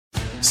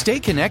Stay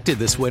connected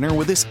this winter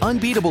with this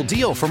unbeatable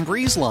deal from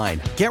BreezeLine.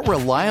 Get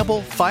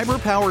reliable,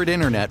 fiber-powered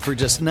internet for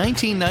just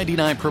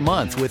 $19.99 per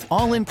month with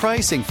all-in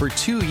pricing for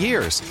 2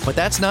 years. But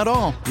that's not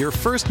all. Your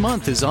first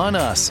month is on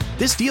us.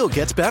 This deal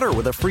gets better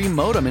with a free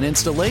modem and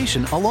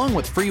installation, along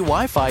with free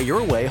Wi-Fi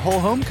your way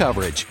whole home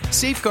coverage.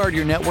 Safeguard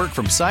your network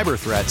from cyber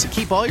threats and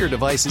keep all your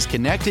devices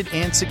connected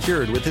and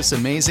secured with this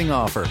amazing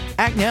offer.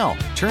 Act now.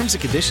 Terms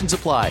and conditions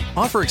apply.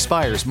 Offer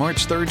expires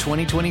March 3rd,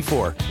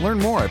 2024. Learn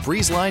more at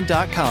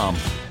breezeline.com.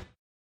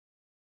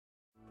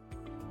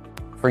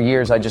 For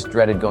years, I just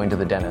dreaded going to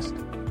the dentist.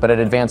 But at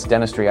Advanced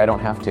Dentistry, I don't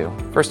have to.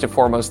 First and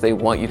foremost, they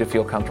want you to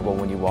feel comfortable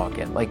when you walk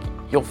in. Like,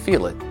 you'll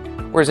feel it.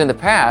 Whereas in the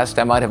past,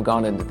 I might have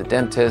gone into the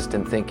dentist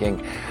and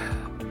thinking,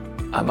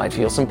 I might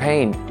feel some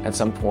pain at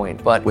some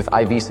point. But with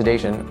IV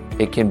sedation,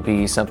 it can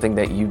be something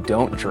that you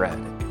don't dread.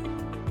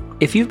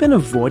 If you've been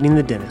avoiding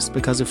the dentist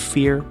because of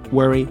fear,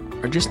 worry,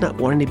 or just not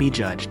wanting to be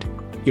judged,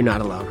 you're not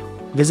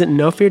alone. Visit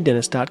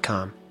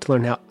nofeardentist.com to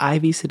learn how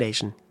IV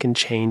sedation can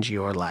change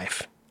your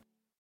life.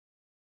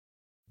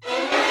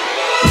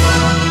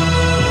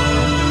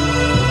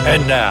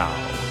 And now,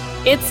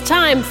 it's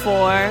time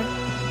for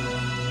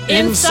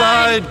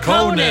Inside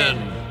Conan,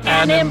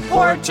 an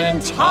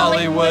important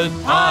Hollywood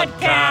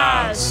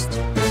podcast.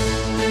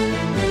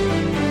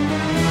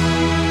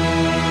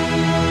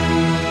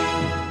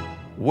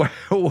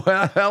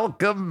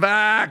 Welcome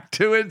back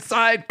to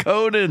Inside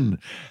Conan,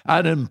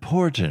 an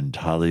important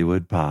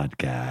Hollywood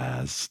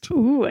podcast.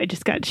 Ooh, I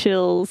just got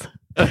chills.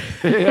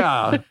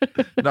 Yeah,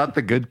 not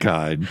the good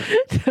kind.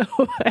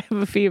 No, I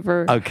have a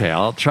fever. Okay,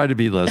 I'll try to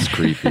be less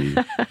creepy.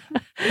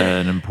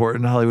 An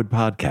important Hollywood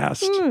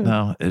podcast.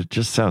 No, it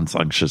just sounds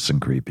anxious and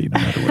creepy no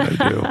matter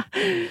what I do.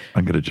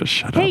 I'm going to just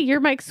shut up. Hey,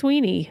 you're Mike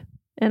Sweeney,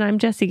 and I'm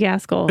Jesse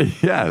Gaskell.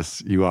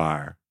 Yes, you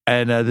are.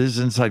 And this is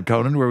Inside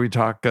Conan, where we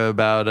talk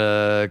about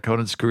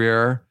Conan's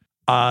career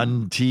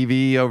on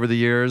TV over the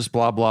years,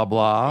 blah, blah,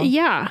 blah.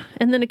 Yeah,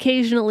 and then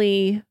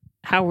occasionally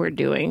how we're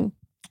doing.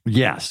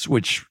 Yes,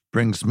 which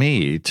brings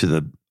me to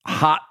the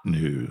hot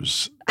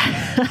news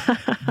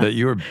that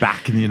you're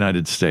back in the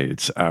United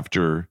States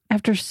after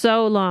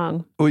so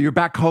long. Well, you're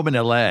back home in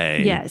LA.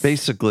 Yes.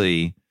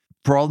 Basically,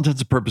 for all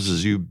intents and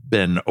purposes, you've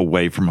been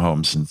away from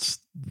home since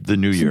the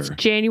new year. Since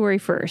January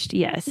 1st,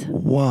 yes.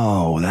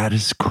 Whoa, that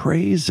is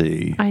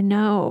crazy. I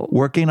know.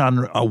 Working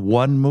on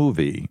one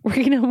movie.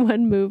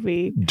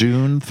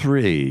 Dune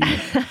 3.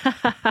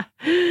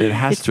 It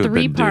has it's to have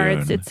been 3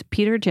 parts. Dune. It's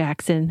Peter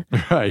Jackson.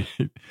 Right.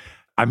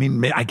 I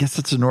mean, I guess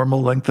it's a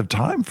normal length of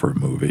time for a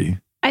movie.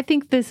 I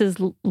think this is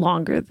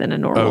longer than a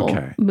normal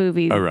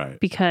movie. All right.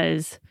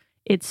 Because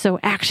it's so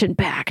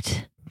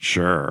action-packed.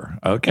 Sure.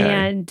 Okay.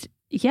 And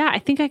yeah, I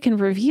think I can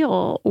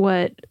reveal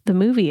what the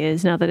movie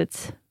is now that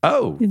it's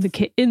in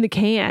the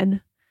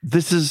can.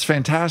 This is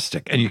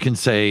fantastic. And you can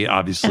say,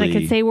 obviously... And I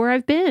can say where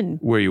I've been.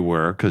 Where you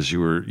were, because you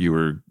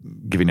were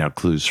giving out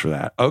clues for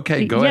that.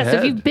 Okay, go ahead. Yes,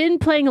 if you've been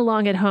playing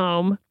along at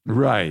home...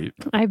 Right.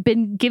 I've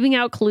been giving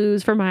out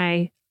clues for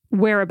my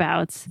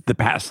whereabouts. The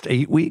past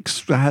 8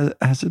 weeks,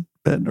 has it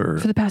been? Or?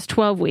 For the past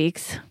 12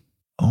 weeks.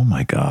 Oh,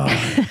 my God.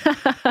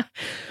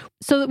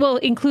 So, well,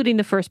 including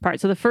the first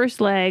part. So the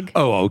first leg...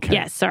 Oh, okay.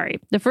 Yes,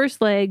 sorry. The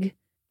first leg,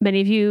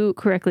 many of you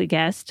correctly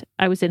guessed,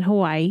 I was in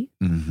Hawaii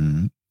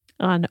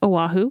on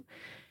Oahu.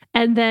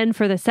 And then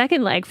for the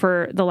second leg,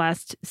 for the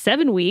last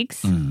 7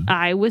 weeks,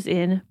 I was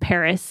in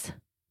Paris,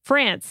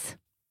 France.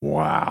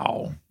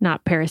 Wow.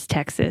 Not Paris,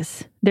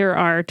 Texas. There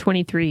are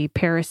 23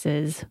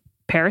 Parises.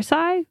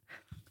 Parisi?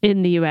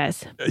 In the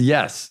U.S.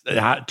 Yes,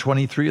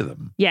 23 of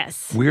them.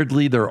 Yes.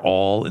 Weirdly, they're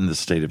all in the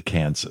state of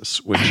Kansas,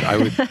 which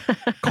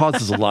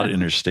causes a lot of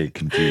interstate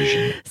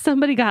confusion.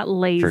 Somebody got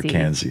lazy. For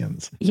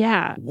Kansians.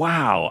 Yeah.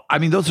 Wow. I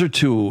mean, those are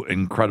 2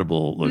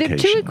 incredible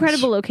locations. They're 2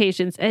 incredible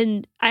locations.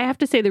 And I have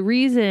to say the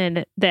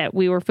reason that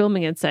we were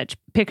filming in such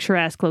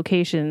picturesque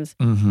locations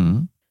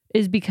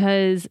is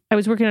because I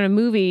was working on a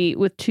movie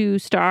with 2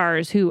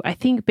 stars who I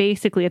think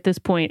basically at this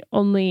point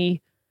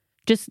only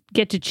just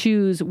get to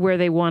choose where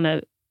they want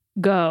to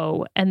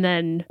go and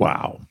then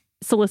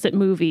solicit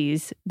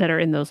movies that are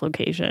in those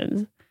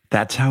locations.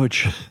 That's how it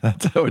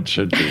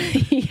should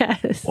be.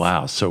 Yes.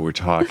 Wow. So we're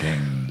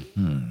talking.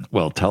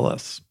 Well, tell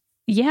us.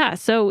 Yeah.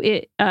 So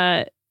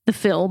the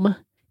film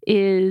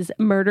is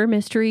Murder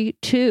Mystery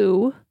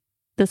 2,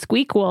 The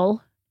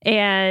Squeakquel,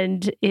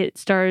 and it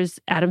stars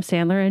Adam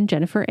Sandler and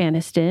Jennifer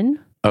Aniston.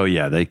 Oh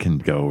yeah, they can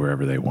go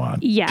wherever they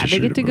want. Yeah, they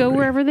get to go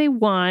wherever they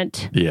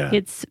want. Yeah.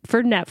 It's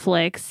for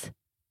Netflix.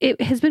 It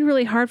has been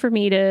really hard for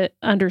me to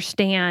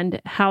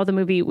understand how the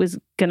movie was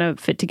going to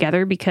fit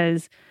together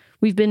because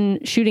we've been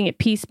shooting it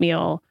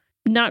piecemeal,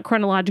 not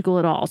chronological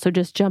at all. So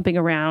just jumping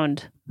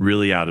around.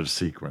 Really out of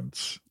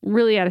sequence.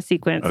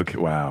 Okay,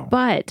 wow.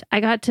 But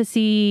I got to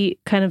see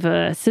kind of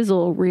a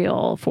sizzle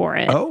reel for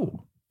it.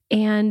 Oh.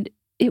 And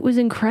it was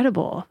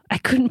incredible. I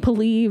couldn't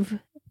believe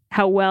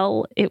how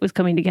well it was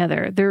coming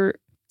together. They're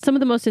some of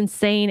the most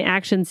insane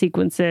action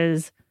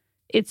sequences.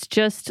 It's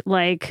just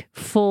like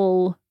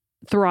full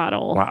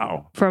throttle.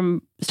 Wow.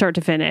 From start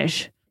to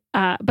finish.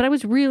 But I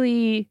was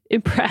really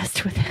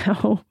impressed with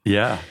how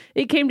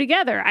it came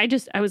together. I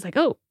was like,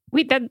 oh,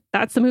 wait,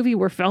 that's the movie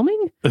we're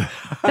filming?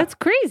 That's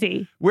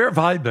crazy. Where have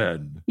I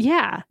been?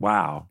 Yeah.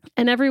 Wow.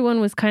 And everyone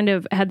was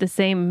had the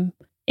same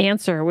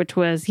answer, which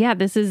was,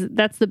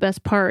 that's the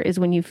best part, is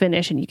when you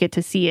finish and you get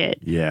to see it.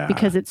 Yeah.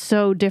 Because it's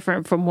so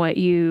different from what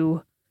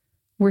you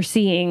were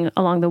seeing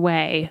along the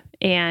way.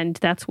 And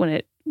that's when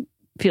it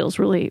feels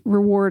really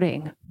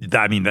rewarding.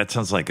 I mean, that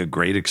sounds like a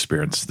great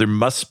experience. There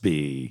must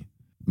be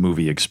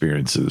movie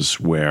experiences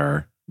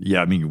where,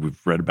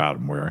 we've read about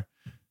them where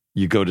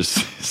you go to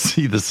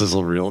see the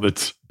sizzle reel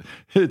and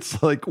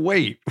it's like,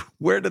 wait,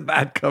 where did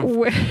that come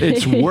from?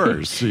 It's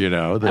worse, than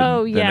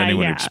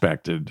anyone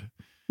expected.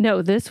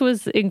 No, this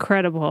was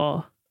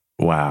incredible.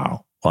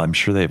 Wow. Well, I'm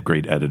sure they have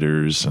great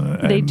editors.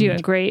 They do a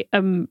great,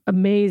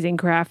 amazing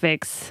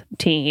graphics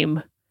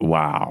team.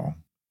 Wow.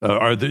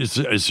 Is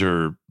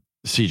there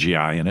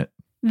CGI in it?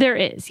 There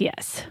is,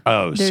 yes.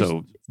 Oh,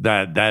 so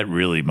that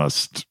really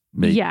must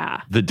make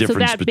the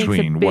difference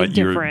between what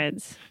you're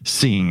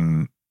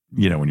seeing,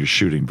 when you're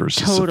shooting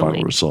versus the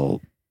final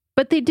result.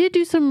 But they did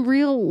do some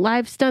real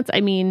live stunts.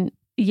 I mean,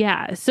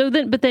 yeah. So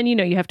then,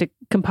 you have to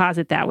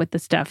composite that with the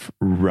stuff,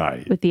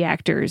 right? With the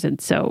actors, and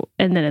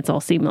then it's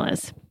all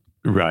seamless,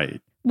 right?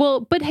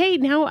 Well, but hey,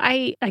 now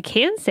I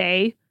can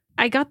say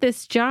I got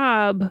this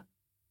job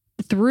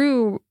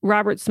through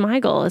Robert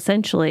Smigel,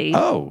 essentially.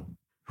 Oh,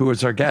 who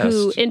was our guest?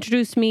 Who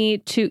introduced me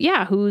to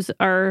who's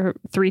our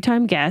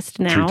 3-time guest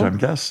now? 3-time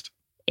guest.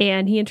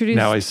 And he introduced...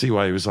 Now I see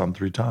why he was on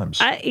 3 times.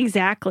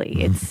 Exactly.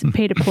 It's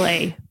pay to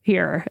play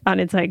here on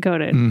Inside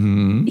Conan.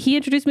 Mm-hmm. He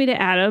introduced me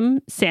to Adam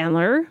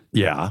Sandler.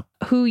 Yeah.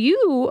 Who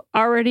you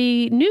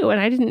already knew.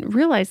 And I didn't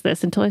realize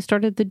this until I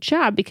started the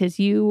job because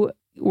you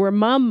were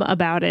mum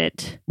about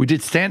it. We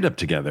did stand-up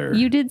together.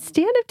 You did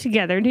stand-up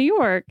together in New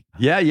York.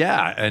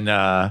 Yeah.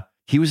 And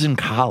he was in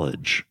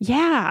college.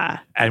 Yeah.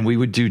 And we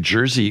would do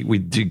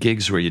we'd do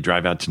gigs where you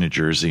drive out to New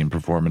Jersey and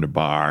perform in a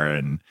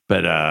bar.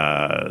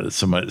 But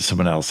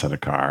someone else had a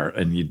car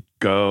and you'd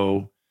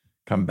go,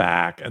 come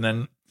back. And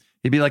then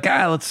he'd be like,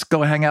 let's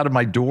go hang out in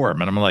my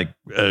dorm. And I'm like,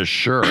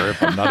 sure,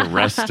 if I'm not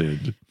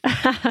arrested.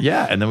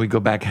 Yeah. And then we go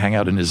back, hang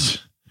out in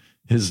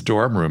his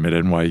dorm room at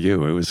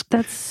NYU.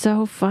 That's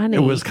so funny.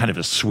 It was kind of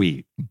a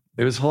suite.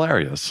 It was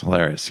hilarious.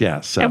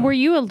 Yeah. So. And were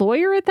you a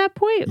lawyer at that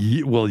point?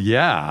 Well,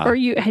 yeah. Or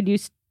had you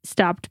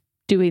stopped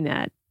doing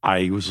that?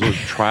 I was a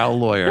trial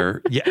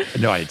lawyer. Yeah.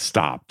 No, I had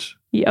stopped.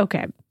 Yeah,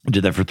 okay. I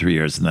did that for 3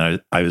 years. And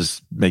then I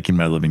was making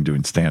my living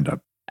doing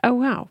stand-up. Oh,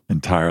 wow.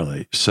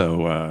 Entirely.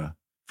 So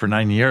for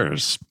 9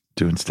 years,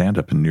 doing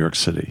stand-up in New York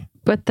City.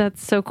 But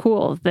that's so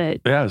cool that...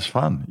 Yeah, it was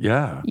fun.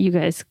 Yeah. You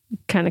guys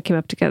kind of came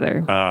up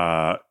together.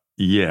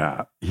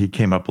 Yeah. He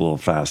came up a little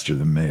faster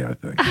than me, I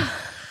think.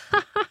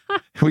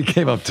 We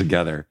came up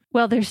together.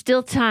 Well, there's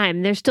still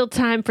time. There's still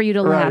time for you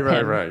to lap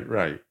him.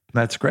 Right.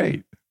 That's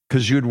great.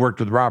 Because you had worked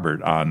with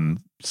Robert on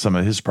some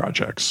of his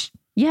projects.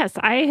 Yes,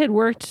 I had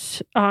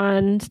worked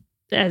on,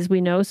 as we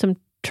know, some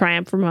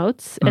Triumph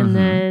remotes and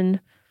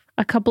then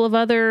a couple of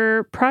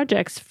other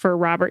projects for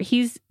Robert.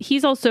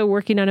 He's also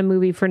working on a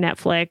movie for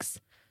Netflix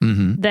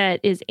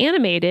that is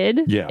animated.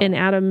 Yeah. And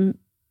Adam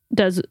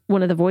does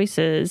one of the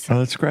voices. Oh,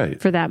 that's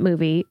great. For that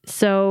movie.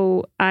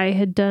 So I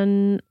had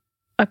done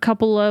a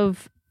couple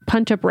of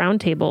punch-up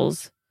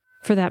roundtables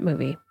for that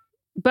movie.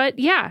 But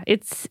yeah,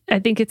 I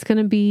think it's going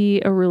to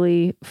be a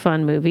really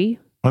fun movie.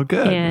 Oh,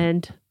 good.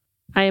 And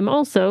I am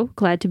also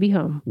glad to be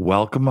home.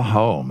 Welcome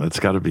home. It's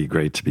got to be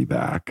great to be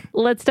back.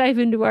 Let's dive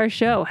into our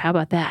show. How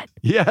about that?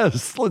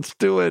 Yes, let's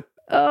do it.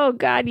 Oh,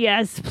 God,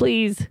 yes,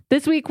 please.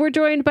 This week, we're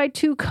joined by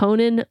 2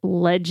 Conan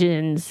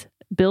legends,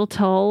 Bill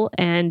Tull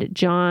and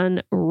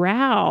John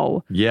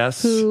Rao.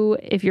 Yes. Who,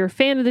 if you're a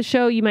fan of the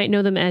show, you might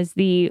know them as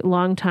the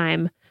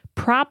longtime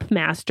prop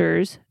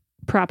masters.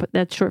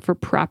 That's short for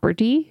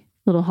property.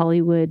 Little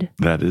Hollywood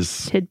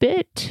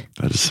tidbit.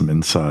 That is some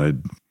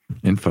inside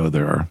info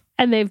there.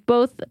 And they've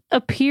both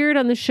appeared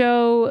on the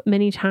show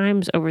many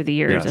times over the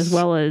years, as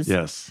well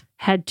as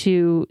had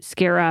to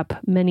scare up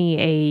many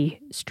a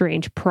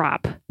strange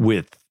prop.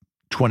 With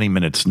 20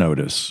 minutes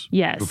notice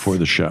before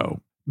the show.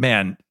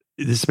 Man,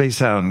 this may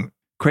sound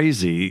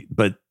crazy,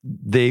 but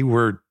they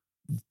were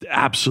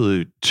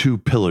absolute 2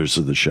 pillars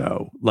of the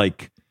show.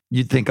 Like,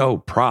 you'd think,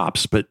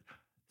 props, but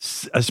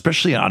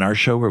especially on our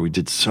show where we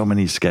did so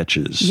many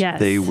sketches,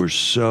 they were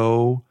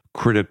so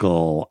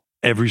critical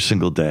every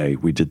single day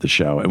we did the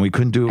show, and we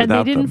couldn't do it without them.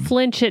 And they didn't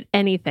flinch at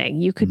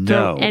anything. You could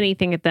throw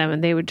anything at them,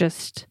 and they would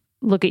just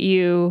look at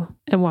you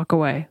and walk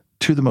away.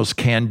 2 of the most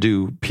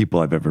can-do people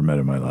I've ever met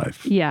in my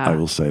life. Yeah. I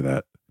will say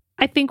that.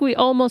 I think we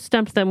almost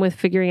stumped them with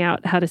figuring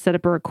out how to set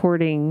up a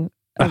recording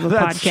of a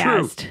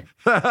podcast.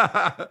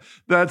 True.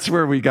 That's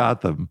where we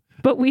got them.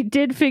 But we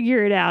did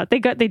figure it out. They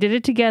did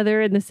it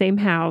together in the same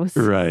house.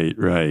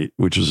 Right,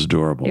 which was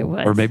adorable. It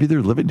was. Or maybe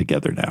they're living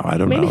together now. I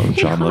don't know.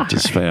 John left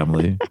his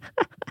family.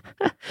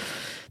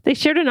 They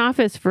shared an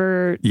office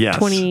for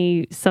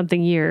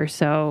 20-something years,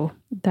 so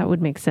that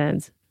would make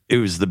sense. It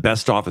was the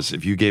best office.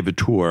 If you gave a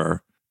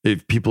tour,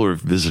 if people are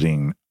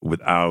visiting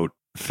without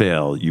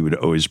fail, you would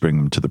always bring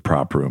them to the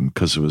prop room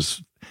because it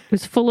was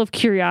full of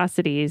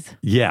curiosities.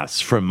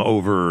 Yes, from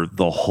over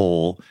the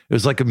whole. It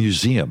was like a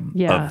museum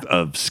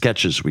of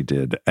sketches we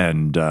did,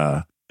 and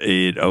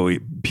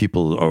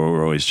people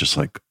are always just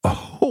like,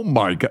 "Oh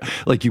my god!"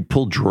 Like you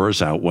pull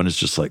drawers out, one is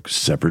just like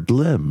severed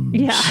limbs.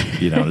 Yeah,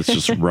 it's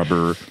just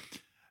rubber.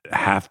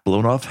 Half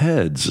blown off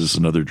heads is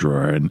another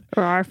drawer,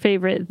 or our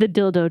favorite, the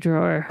dildo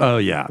drawer. Oh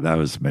yeah, that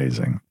was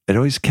amazing. It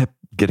always kept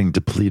getting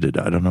depleted.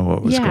 I don't know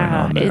what was going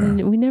on there.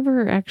 And we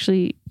never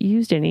actually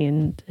used any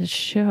in the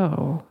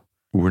show.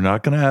 We're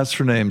not going to ask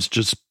for names.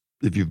 Just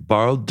if you've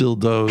borrowed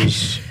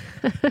dildos,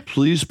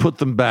 please put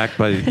them back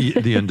by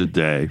the end of the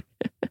day.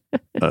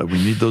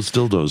 We need those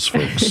dildos,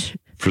 folks,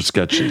 for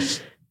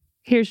sketches.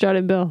 Here's John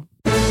and Bill.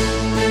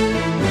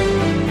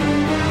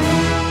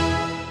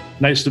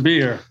 Nice to be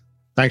here.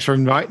 Thanks for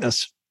inviting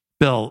us.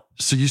 Bill,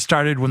 so you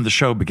started when the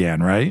show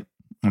began, right?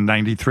 In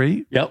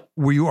 93? Yep.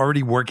 Were you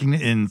already working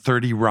in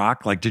 30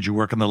 Rock? Like, did you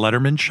work on the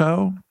Letterman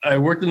show? I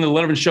worked in the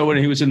Letterman show when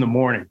he was in the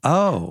morning.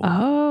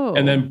 Oh.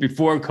 And then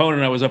before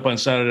Conan, I was up on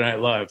Saturday Night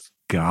Live.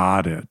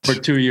 Got it. For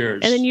 2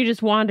 years. And then you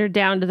just wandered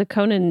down to the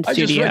Conan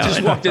studio. I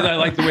just walked in. I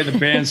liked the way the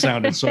band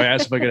sounded, so I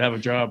asked if I could have a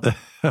job.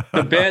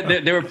 The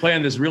band, they were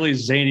playing this really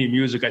zany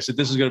music. I said,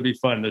 this is going to be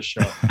fun, this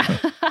show.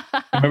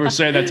 I remember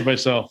saying that to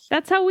myself.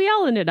 That's how we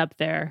all ended up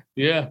there.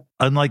 Yeah.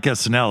 Unlike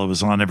SNL, it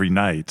was on every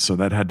night. So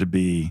that had to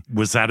be,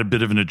 was that a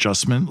bit of an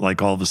adjustment?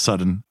 Like all of a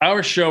sudden?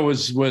 Our show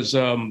was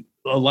a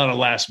lot of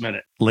last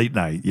minute. Late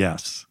night,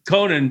 yes.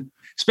 Conan,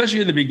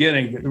 especially in the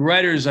beginning, the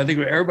writers, I think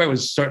everybody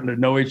was starting to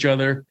know each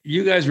other.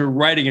 You guys were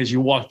writing as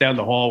you walked down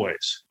the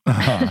hallways.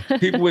 Uh-huh.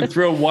 People would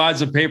throw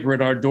wads of paper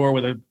at our door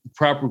with a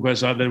prop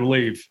request on, then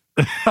leave.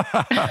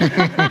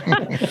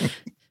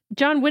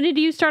 John, when did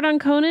you start on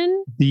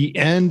Conan? The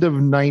end of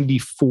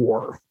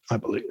 94, I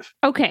believe.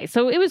 Okay,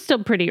 so it was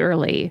still pretty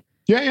early.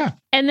 Yeah.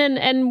 And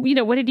then,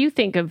 what did you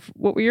think of,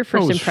 what were your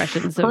first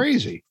impressions of?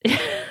 Crazy.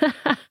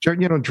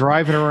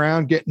 Driving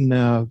around, getting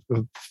a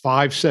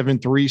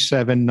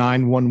 5737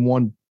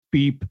 911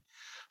 beep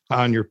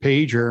on your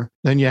pager.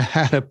 Then you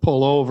had to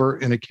pull over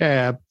in a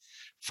cab,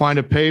 find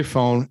a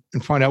payphone,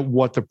 and find out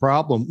what the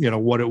problem,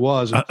 what it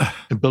was.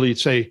 And Billy would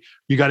say,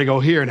 you got to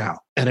go here now.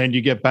 And then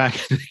you get back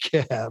in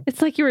the cab.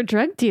 It's like you were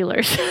drug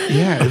dealers.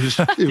 Yeah, it was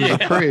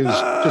crazy. It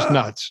was just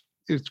nuts.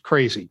 It's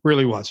crazy.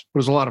 Really was. It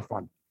was a lot of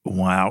fun.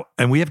 Wow.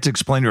 And we have to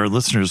explain to our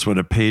listeners what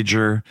a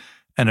pager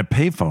and a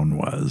payphone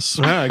was.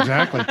 Yeah,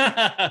 exactly.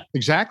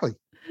 Exactly.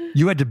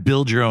 You had to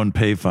build your own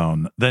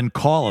payphone, then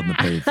call on the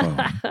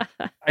payphone.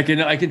 I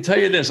can tell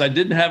you this. I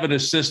didn't have an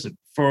assistant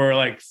for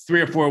like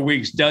 3 or 4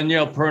 weeks.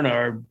 Danielle Perna,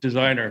 our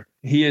designer,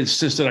 he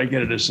insisted I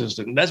get an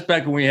assistant. And that's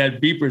back when we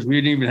had beepers. We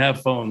didn't even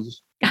have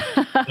phones.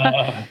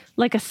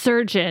 Like a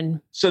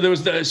surgeon. So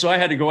I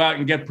had to go out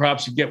and get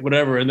props and get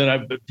whatever. And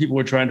then people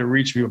were trying to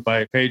reach me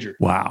by pager.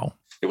 Wow.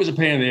 It was a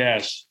pain in the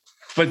ass.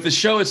 But the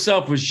show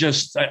itself was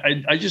just,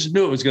 I just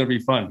knew it was going to be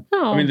fun.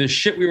 Oh. I mean, the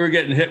shit we were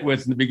getting hit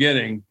with in the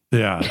beginning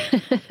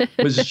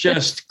was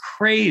just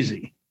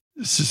crazy.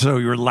 So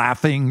you were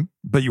laughing,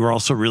 but you were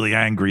also really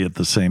angry at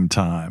the same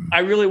time. I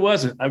really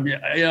wasn't. I mean,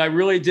 I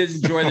really did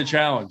enjoy the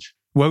challenge.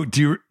 Well,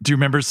 do you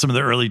remember some of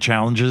the early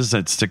challenges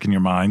that stick in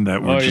your mind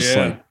that were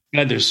like...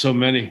 God, there's so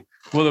many.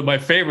 Well, my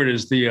favorite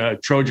is the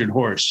Trojan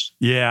horse.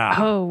 Yeah.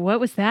 Oh, what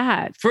was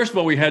that? First of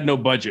all, we had no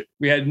budget.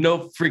 We had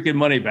no freaking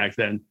money back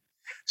then.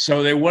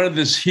 So they wanted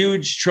this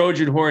huge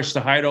Trojan horse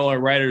to hide all our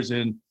writers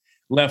in,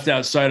 left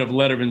outside of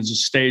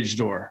Letterman's stage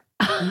door.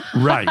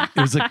 Right. It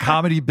was a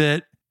comedy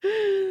bit.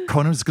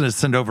 Conan was going to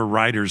send over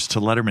writers to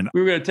Letterman. We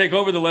were going to take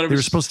over the Letterman. They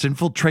were supposed to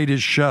infiltrate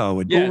his show.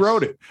 And Yes. Who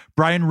wrote it?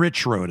 Brian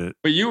Rich wrote it.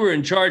 But you were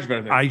in charge,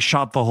 but I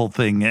shot the whole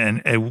thing,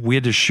 and we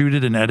had to shoot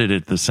it and edit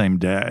it the same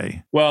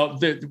day. Well,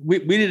 we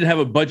didn't have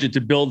a budget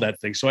to build that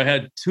thing. So I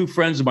had 2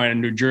 friends of mine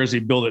in New Jersey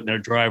build it in their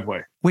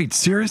driveway. Wait,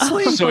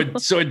 seriously? So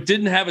it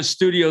didn't have a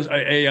studio,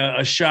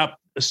 a shop,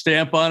 a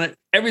stamp on it.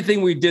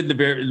 Everything we did at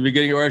the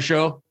beginning of our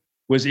show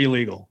was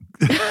illegal.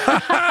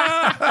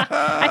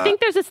 I think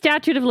there's a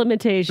statute of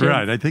limitations.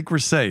 Right. I think we're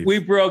safe. We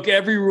broke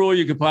every rule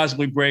you could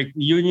possibly break,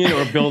 union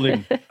or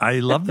building. I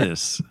love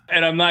this.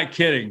 And I'm not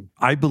kidding.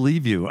 I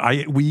believe you.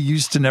 We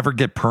used to never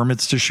get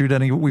permits to shoot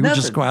any. We would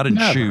just go out and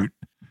shoot.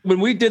 When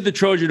we did the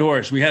Trojan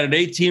horse, we had an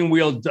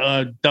 18-wheel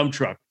dump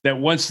truck that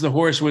once the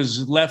horse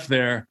was left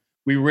there,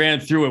 we ran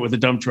through it with a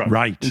dump truck.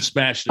 Right. And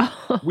smashed it.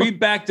 We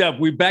backed up.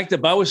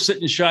 I was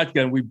sitting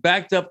shotgun. We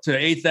backed up to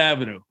 8th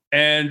Avenue.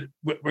 And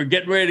we're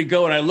getting ready to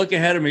go. And I look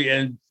ahead of me,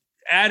 and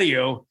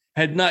Adio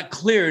had not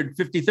cleared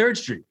 53rd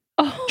Street.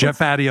 Oh. Jeff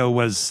Adio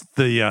was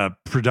the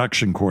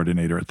production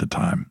coordinator at the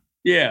time.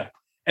 Yeah.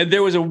 And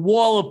there was a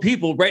wall of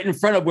people right in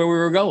front of where we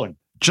were going.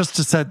 Just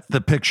to set the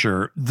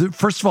picture,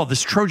 first of all,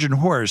 this Trojan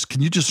horse,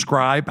 can you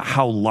describe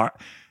how large?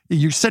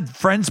 You said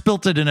friends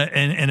built it in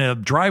a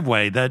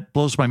driveway. That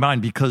blows my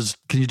mind, because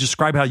can you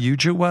describe how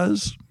huge it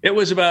was? It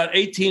was about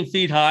 18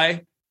 feet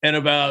high and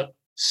about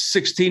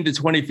 16 to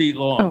 20 feet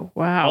long. Oh,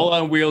 wow. All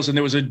on wheels. And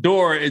there was a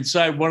door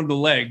inside one of the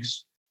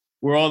legs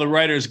where all the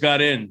writers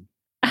got in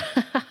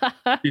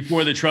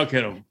before the truck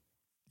hit them.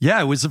 Yeah,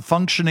 it was a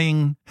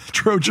functioning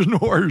Trojan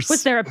horse.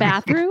 Was there a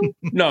bathroom?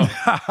 No,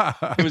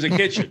 it was a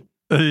kitchen.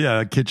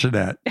 Yeah, a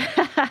kitchenette.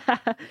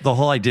 The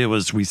whole idea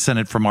was we sent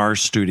it from our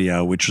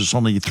studio, which was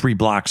only 3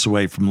 blocks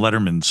away from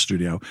Letterman's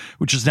studio,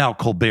 which is now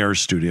Colbert's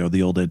studio,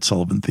 the old Ed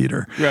Sullivan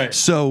Theater. Right.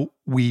 So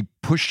we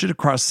pushed it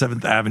across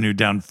 7th Avenue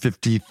down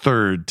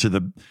 53rd to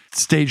the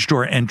stage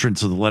door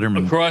entrance of the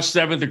Letterman. Across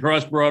 7th,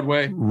 across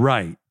Broadway.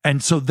 Right.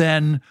 And so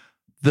then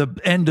the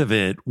end of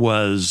it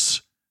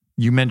was...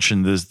 You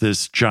mentioned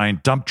this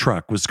giant dump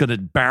truck was going to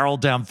barrel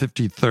down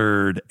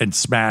 53rd and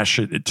smash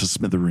it to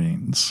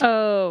smithereens.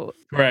 Oh.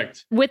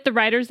 Correct. With the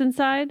writers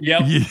inside?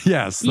 Yep.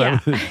 Yes. Yeah.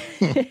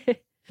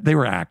 They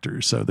were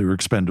actors, so they were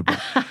expendable.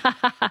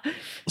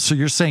 So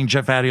you're saying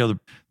Jeff Adio,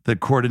 the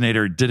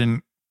coordinator,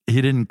 didn't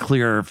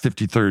clear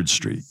 53rd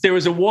Street? There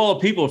was a wall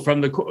of people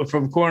from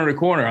corner to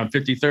corner on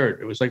 53rd.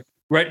 It was like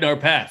right in our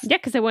path. Yeah,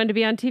 because I wanted to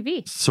be on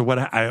TV. So what?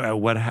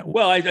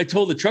 Well, I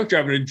told the truck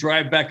driver to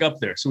drive back up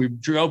there. So we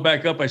drove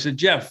back up. I said,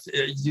 Jeff,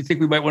 do you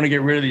think we might want to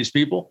get rid of these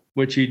people?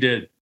 Which he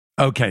did.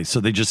 Okay, so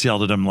they just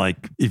yelled at him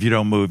like, if you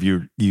don't move,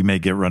 you may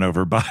get run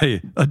over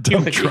by a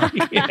dump truck.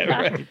 Yeah,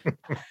 right.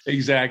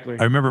 Exactly.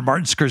 I remember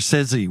Martin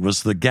Scorsese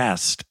was the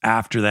guest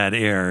after that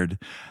aired,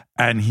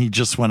 and he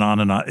just went on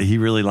and on. He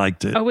really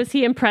liked it. Oh, was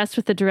he impressed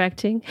with the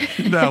directing?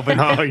 No,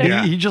 but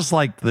he just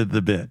liked the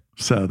bit.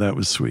 So that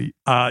was sweet.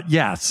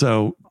 Yeah,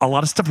 so a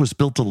lot of stuff was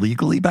built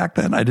illegally back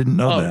then. I didn't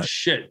know that. Oh,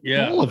 shit,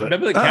 yeah. All of it.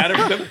 Remember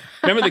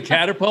the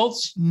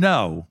catapults?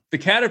 No. The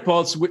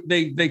catapults,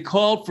 they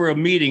called for a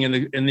meeting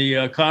in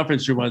the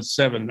conference room on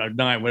 7 or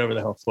 9, whatever the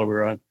hell floor we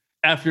were on,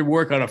 after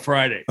work on a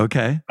Friday.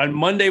 Okay. On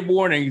Monday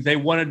morning, they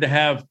wanted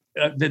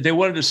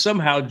to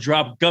somehow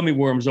drop gummy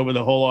worms over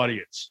the whole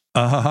audience.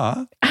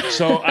 Uh-huh.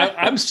 So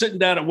I'm sitting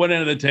down at one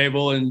end of the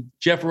table, and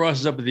Jeff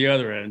Ross is up at the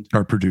other end.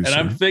 Our producer. And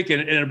I'm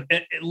thinking,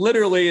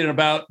 literally in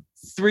about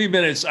 3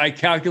 minutes, I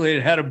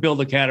calculated how to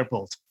build a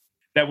catapult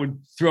that would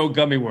throw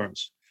gummy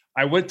worms.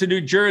 I went to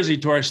New Jersey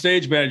to our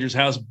stage manager's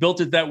house, built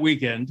it that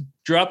weekend,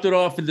 dropped it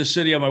off in the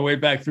city on my way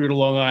back through to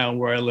Long Island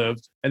where I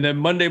lived. And then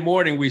Monday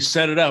morning, we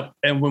set it up.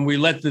 And when we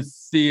let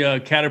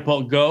the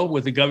catapult go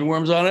with the gummy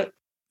worms on it,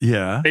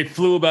 yeah, they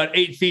flew about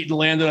 8 feet and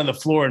landed on the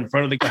floor in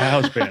front of the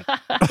house band.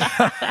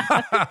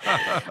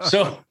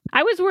 So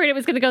I was worried it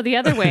was going to go the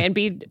other way and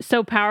be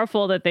so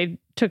powerful that they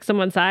took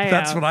someone's eye out.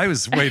 That's what I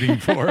was waiting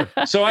for.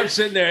 So I'm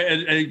sitting there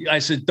and I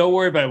said, don't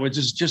worry about it.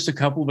 It's just a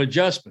couple of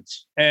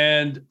adjustments.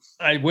 And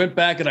I went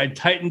back and I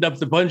tightened up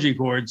the bungee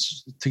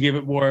cords to give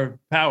it more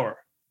power.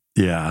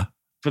 Yeah.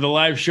 For the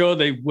live show,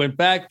 they went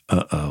back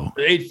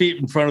 8 feet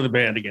in front of the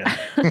band again.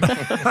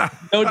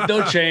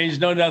 No change,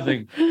 no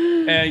nothing.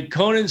 And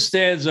Conan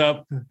stands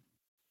up.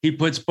 He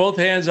puts both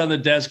hands on the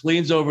desk,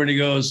 leans over, and he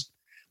goes,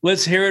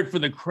 let's hear it for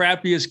the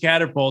crappiest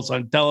catapults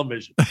on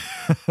television.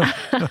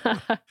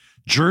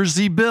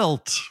 Jersey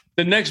built.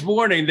 The next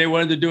morning, they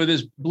wanted to do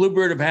this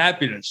Bluebird of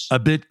Happiness. A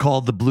bit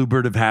called the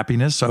Bluebird of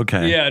Happiness?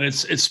 Okay. Yeah, and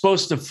it's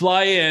supposed to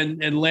fly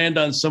in and land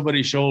on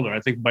somebody's shoulder. I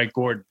think Mike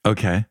Gordon.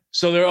 Okay.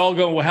 So they're all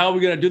going, well, how are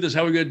we going to do this?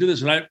 How are we going to do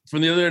this? And I,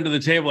 from the other end of the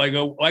table, I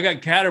go, well, I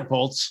got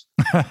catapults.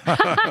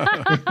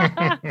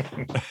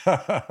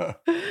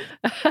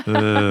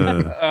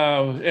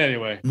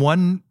 Anyway.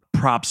 One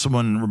prop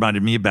someone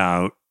reminded me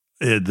about,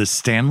 the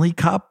Stanley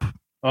Cup.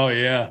 Oh,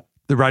 yeah.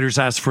 The writers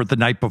asked for it the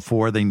night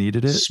before they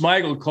needed it.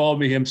 Smigel called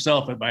me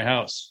himself at my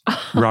house.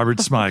 Robert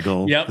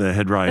Smigel, Yep. the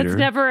head writer. That's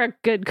never a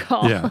good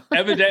call. Yeah.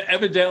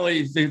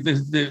 Evidently,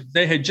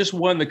 they had just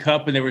won the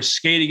cup and they were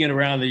skating it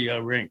around the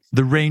rink.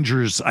 The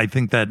Rangers, I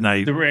think that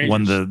night,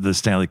 won the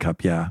Stanley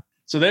Cup. Yeah.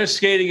 So they're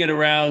skating it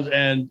around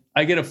and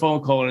I get a phone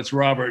call and it's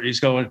Robert.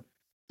 He's going,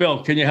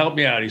 Bill, can you help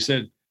me out? He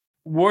said,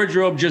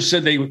 wardrobe just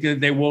said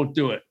they won't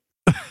do it.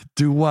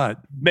 Do what?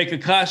 Make a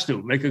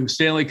costume, make a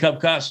Stanley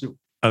Cup costume.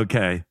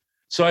 Okay.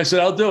 So I said,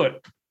 I'll do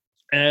it.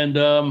 And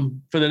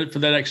for the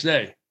next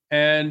day.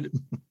 And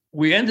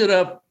we ended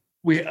up,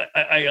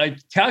 I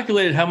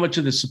calculated how much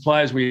of the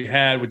supplies we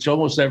had, which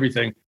almost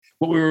everything.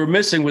 What we were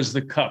missing was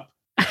the cup.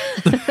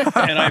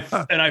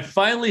 and I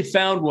finally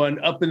found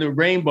one up in the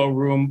Rainbow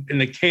Room in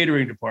the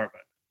catering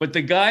department. But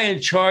the guy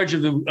in charge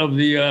of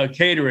the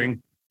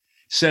catering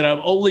said,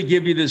 I'll only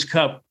give you this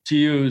cup to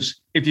use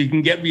if you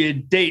can get me a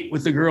date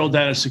with the girl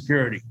down at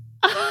security.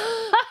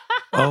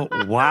 Oh,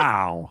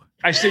 wow.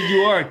 I said,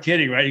 you are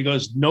kidding, right? He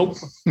goes, nope.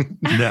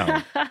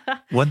 No.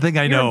 One thing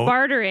I know,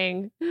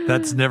 bartering.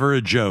 That's never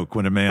a joke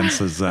when a man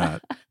says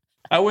that.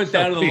 I went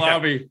down to the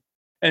lobby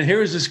and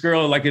here's this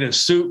girl like in a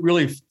suit,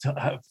 really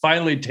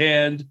finely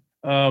tanned.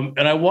 And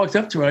I walked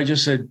up to her. I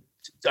just said,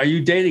 are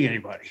you dating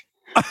anybody?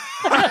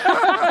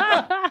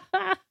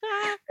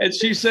 And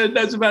she said,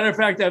 as a matter of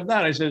fact, I'm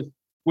not. I said,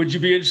 would you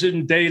be interested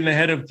in dating the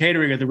head of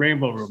catering at the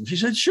Rainbow Room? She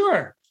said,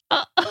 sure.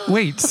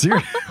 Wait,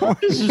 seriously?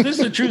 This is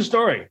a true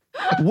story.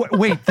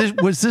 Wait,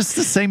 was this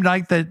the same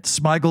night that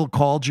Smigel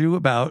called you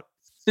about?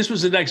 This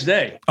was the next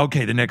day.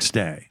 Okay, the next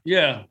day.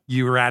 Yeah.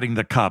 You were adding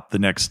the cup the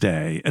next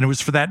day, and it was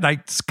for that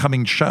night's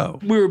coming show.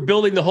 We were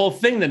building the whole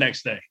thing the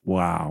next day.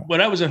 Wow. When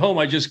I was at home,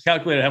 I just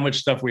calculated how much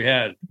stuff we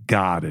had.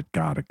 Got it.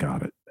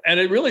 And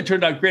it really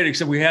turned out great,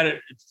 except we had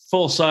it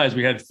full size.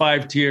 We had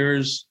 5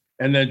 tiers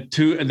and then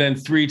 2 and then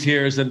 3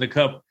 tiers. Then the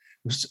cup.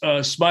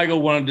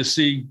 Smigel wanted to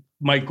see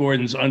Mike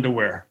Gordon's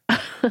underwear.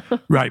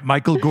 Right.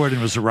 Michael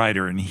Gordon was a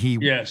writer, and he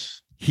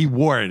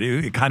wore it.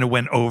 It kind of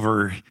went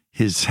over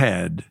his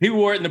head. He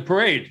wore it in the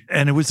parade.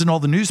 And it was in all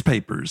the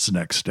newspapers the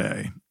next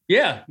day.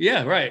 Yeah,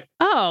 right.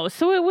 Oh,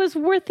 so it was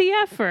worth the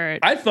effort.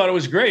 I thought it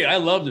was great. I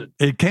loved it.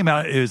 It came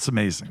out. It was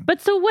amazing.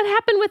 But so what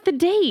happened with the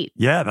date?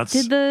 Yeah,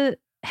 Did the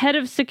head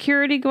of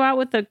security go out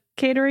with the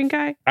catering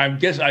guy? I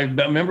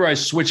remember I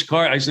switched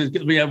cards. I said,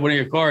 let me have one of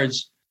your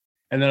cards.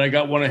 And then I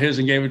got one of his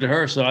and gave it to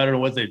her. So I don't know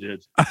what they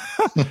did.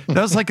 That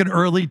was like an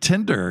early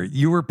Tinder.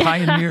 You were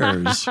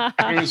pioneers.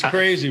 It was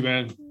crazy,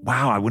 man.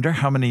 Wow. I wonder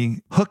how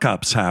many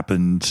hookups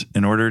happened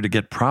in order to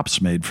get props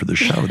made for the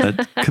show.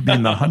 That could be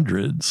in the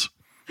hundreds.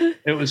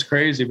 It was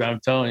crazy, but I'm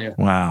telling you.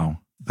 Wow.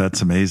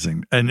 That's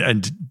amazing.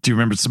 And do you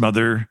remember some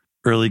other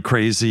early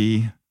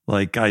crazy,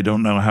 like, I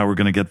don't know how we're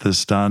going to get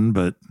this done,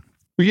 but.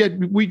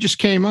 We just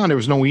came on. There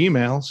was no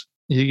emails.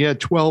 You get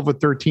 12 or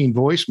 13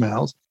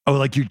 voicemails. Oh,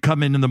 like you'd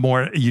come in the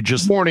morning,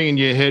 morning and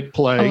you hit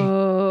play.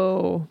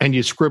 Oh. And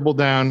you scribble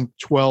down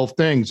 12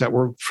 things that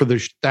were for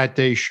that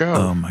day's show.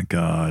 Oh my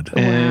God.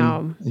 And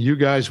wow. You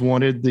guys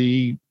wanted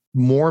the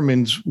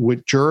Mormons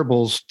with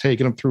gerbils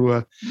taking them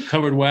through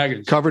covered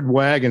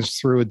wagons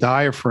through a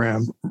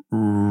diaphragm.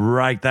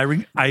 Right.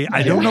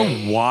 I don't know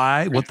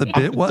what the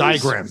bit was.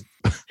 Diagram.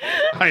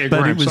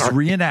 But it was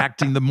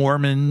reenacting the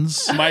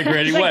Mormons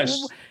migrating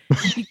west.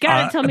 You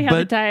gotta tell me how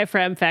the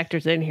diaphragm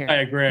factors in here.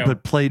 Diagram.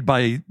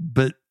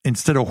 But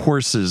instead of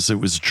horses, it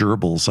was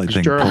gerbils, I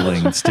think,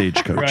 pulling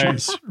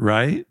stagecoaches.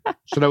 Right?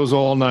 So that was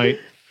all night.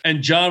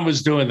 And John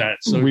was doing that.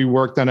 So we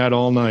worked on that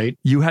all night.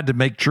 You had to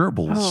make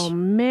gerbils. Oh,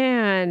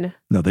 man.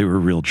 No, they were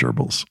real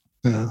gerbils.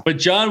 Yeah. But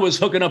John was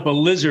hooking up a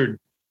lizard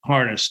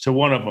harness to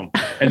one of them.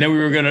 And then we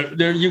were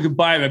you could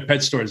buy them at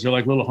pet stores. They're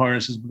like little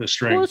harnesses with a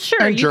string. Well,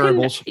 sure. And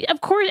gerbils.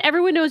 Of course,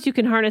 everyone knows you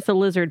can harness a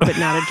lizard, but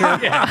not a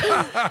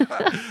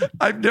gerbil.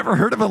 I've never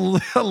heard of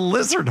a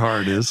lizard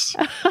harness.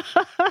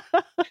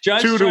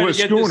 John's trying to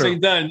get this thing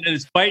done, and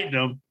it's biting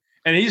him.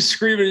 And he's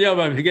screaming and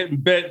yelling about getting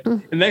bit.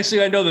 And next thing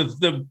I know,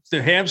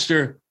 the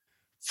hamster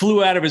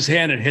flew out of his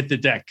hand and hit the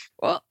deck.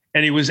 Well,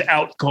 and he was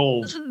out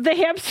cold. The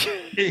hamster.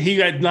 He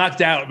got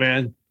knocked out,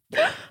 man.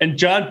 And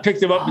John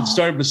picked him up and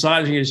started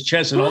massaging his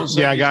chest. And all of a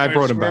sudden, I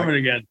brought him back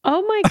again.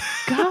 Oh, my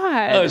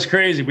God. Oh, it's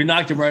crazy. We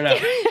knocked him right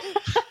out.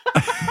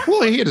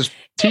 Well, he hit his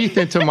teeth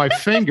into my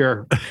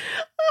finger.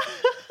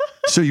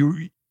 So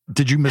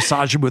did you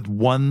massage him with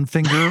one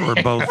finger or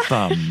both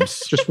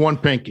thumbs? Just one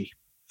pinky.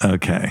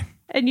 Okay.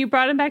 And you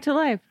brought him back to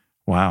life.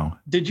 Wow.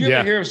 Did you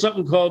ever hear of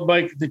something called,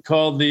 Mike,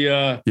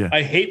 the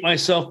I Hate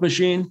Myself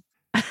machine?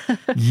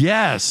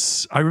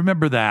 Yes, I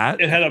remember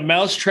that. It had a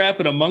mouse trap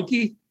and a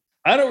monkey.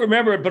 I don't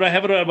remember it, but I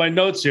have it on my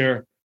notes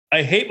here.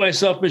 I Hate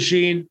Myself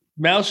machine,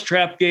 mouse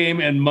trap game,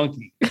 and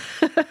monkey.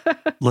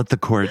 Let the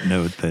court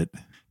note that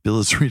Bill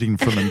is reading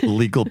from a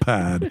legal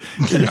pad.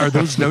 Are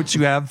those notes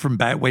you have from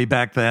way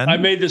back then? I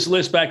made this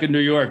list back in New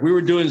York. We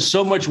were doing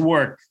so much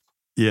work.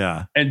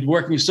 Yeah. And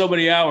working so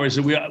many hours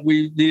that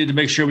we needed to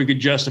make sure we could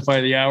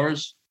justify the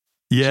hours.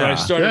 Yeah. So I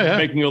started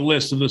making a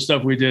list of the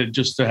stuff we did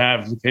just to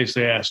have in case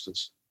they asked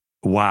us.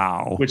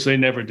 Wow. Which they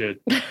never did.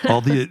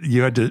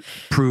 You had to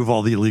prove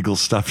all the illegal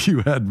stuff you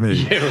had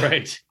made. Yeah,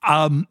 right.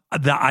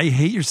 The I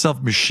Hate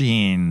Yourself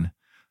machine.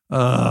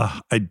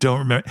 I don't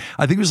remember.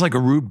 I think it was like a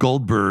Rube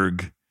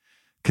Goldberg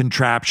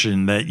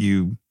contraption that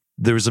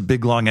there was a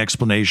big long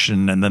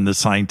explanation and then the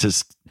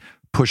scientist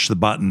pushed the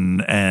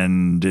button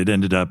and it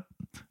ended up,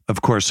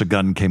 of course, a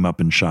gun came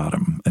up and shot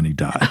him and he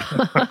died.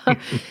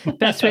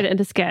 Best way to end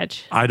a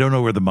sketch. I don't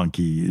know how the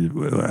monkey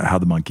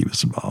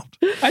was involved.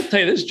 I tell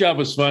you, this job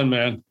was fun,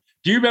 man.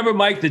 Do you remember,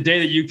 Mike, the day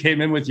that you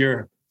came in with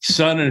your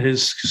son and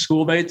his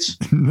schoolmates?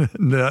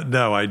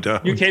 No, I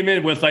don't. You came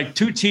in with like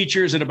 2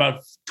 teachers and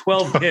about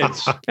 12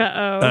 kids.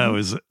 Uh-oh. It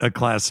was a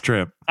class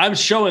trip. I'm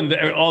showing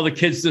all the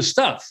kids this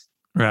stuff.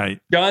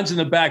 Right. John's in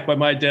the back by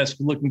my desk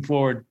looking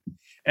forward.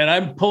 And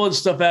I'm pulling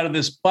stuff out of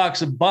this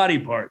box of body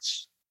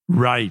parts.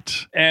 Right.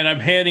 And I'm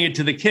handing it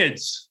to the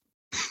kids.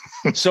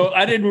 So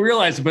I didn't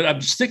realize it, but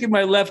I'm sticking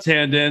my left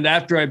hand in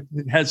after I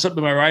had something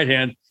in my right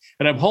hand.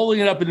 And I'm holding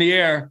it up in the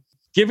air,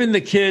 giving the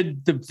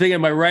kid the thing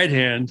in my right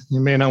hand. You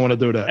may not want to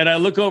do that. And I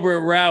look over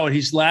at Rao and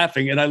he's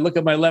laughing. And I look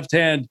at my left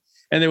hand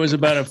and there was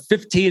about a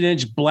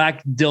 15-inch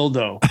black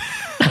dildo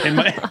in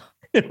my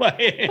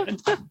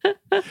hand.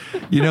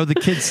 The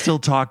kids still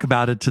talk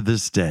about it to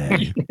this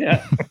day.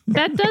 Yeah.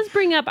 That does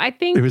bring up, I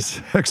think. It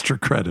was extra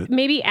credit.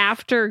 Maybe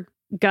after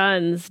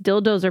guns,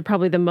 dildos are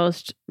probably the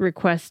most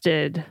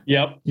requested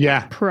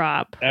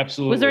prop.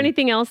 Absolutely. Was there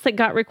anything else that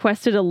got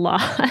requested a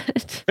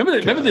lot?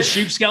 Remember the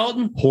sheep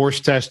skeleton? Horse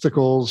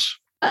testicles.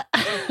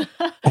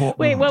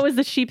 Wait, what was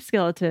the sheep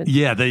skeleton?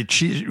 Yeah,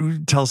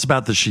 tell us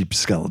about the sheep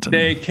skeleton.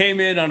 They came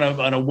in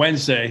on a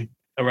Wednesday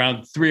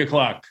around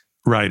 3:00.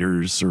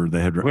 Writers, or they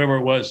had whoever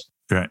it was,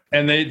 right?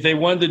 And they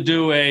wanted to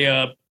do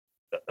a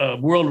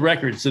world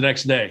records the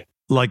next day,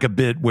 like a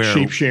bit where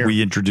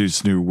we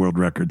introduce new world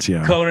records.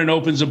 Yeah, Conan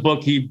opens a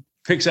book, he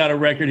picks out a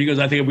record, he goes,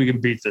 "I think we can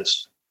beat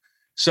this."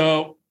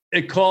 So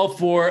it called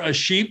for a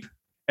sheep,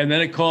 and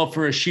then it called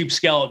for a sheep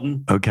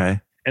skeleton.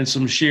 Okay. And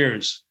some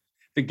shears.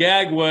 The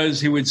gag was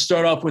he would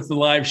start off with the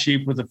live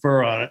sheep with the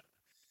fur on it,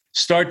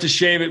 start to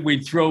shave it.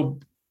 We'd throw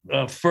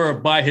fur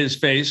by his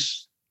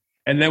face.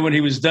 And then when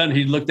he was done,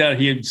 he looked out.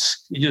 He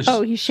shaved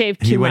too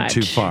much. He went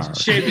too far.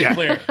 Shaved it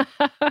clear.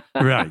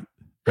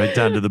 Right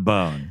down to the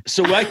bone.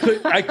 So I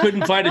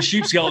couldn't find a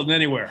sheep skeleton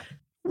anywhere.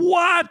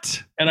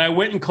 What? And I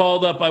went and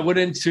called up.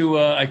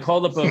 I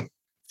called up a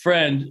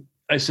friend.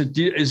 I said,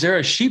 is there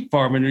a sheep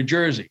farm in New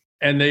Jersey?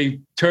 And they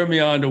turned me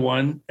on to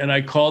one. And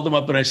I called them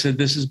up and I said,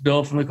 this is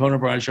Bill from the Conan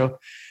O'Brien Show.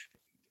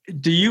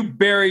 Do you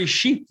bury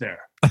sheep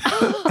there?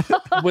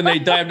 When they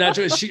die of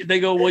natural,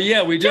 they go, well,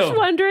 yeah, we do. Just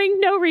wondering,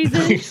 no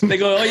reason. They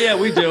go, oh, yeah,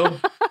 we do.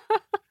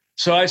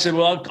 So I said,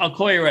 well, I'll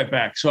call you right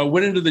back. So I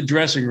went into the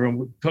dressing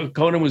room.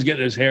 Conan was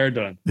getting his hair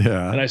done.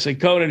 Yeah. And I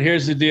said, Conan,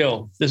 here's the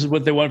deal. This is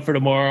what they want for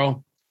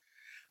tomorrow.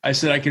 I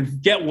said, I can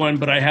get one,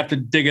 but I have to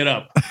dig it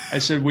up. I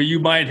said, will you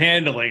mind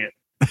handling it?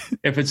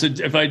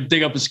 If I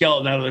dig up a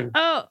skeleton out of there.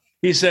 Oh.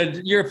 He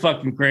said, you're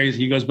fucking crazy.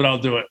 He goes, but I'll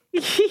do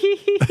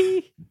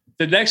it.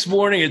 The next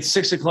morning at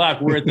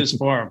 6:00, we're at this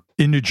farm.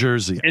 In New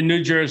Jersey.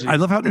 I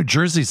love how New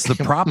Jersey's the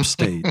prop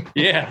state.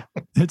 Yeah.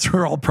 It's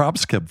where all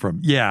props come from.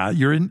 Yeah.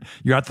 You're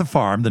at the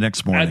farm the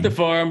next morning. At the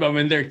farm. I'm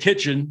in their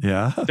kitchen.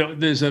 Yeah.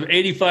 There's an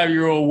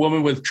 85-year-old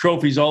woman with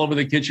trophies all over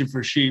the kitchen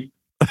for sheep.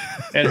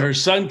 And her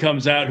son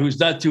comes out who's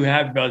not too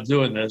happy about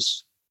doing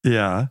this.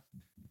 Yeah.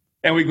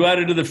 And we go out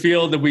into the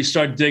field and we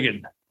start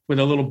digging with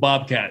a little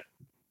bobcat.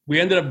 We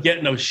ended up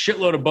getting a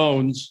shitload of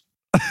bones.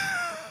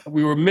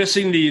 We were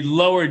missing the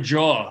lower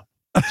jaw.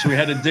 So we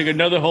had to dig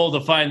another hole to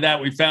find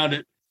that. We found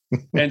it.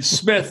 And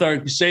Smith,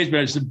 our stage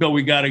manager, said, Bill,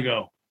 we got to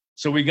go.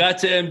 So we got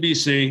to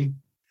NBC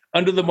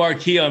under the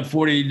marquee on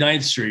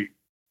 49th Street.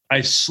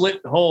 I slit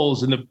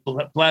holes in the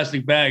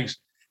plastic bags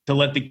to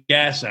let the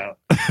gas out.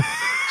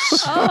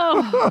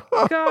 Oh,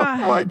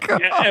 God. Oh, my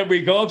God. And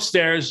we go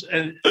upstairs.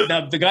 And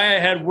now the guy I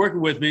had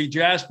working with me,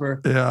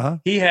 Jasper,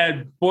 he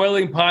had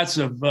boiling pots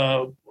of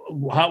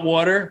hot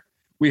water.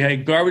 We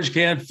had garbage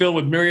can filled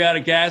with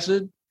muriatic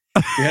acid.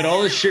 We had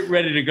all this shit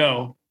ready to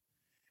go.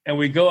 And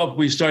we go up,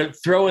 we start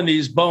throwing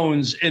these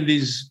bones in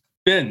these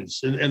bins,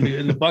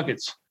 in the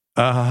buckets.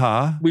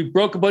 Uh-huh. We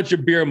broke a bunch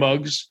of beer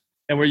mugs,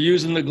 and we're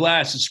using the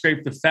glass to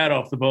scrape the fat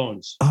off the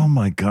bones. Oh,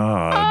 my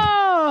God.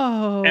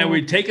 Oh. And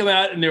we take them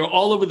out, and they were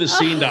all over the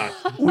scene dock.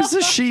 Was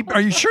the sheep, are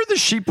you sure the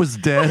sheep was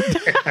dead?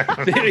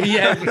 he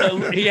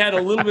had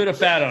a little bit of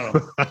fat on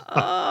him.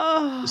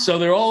 Oh. So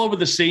they're all over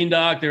the scene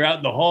dock. They're out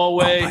in the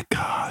hallway. Oh, my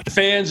God.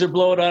 Fans are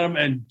blowing on them.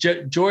 And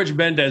George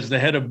Mendez, the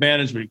head of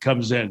management,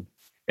 comes in.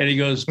 And he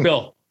goes,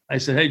 Bill. I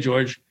said, hey,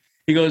 George.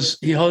 He goes,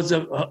 he holds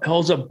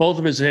up both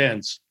of his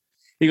hands.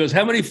 He goes,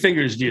 how many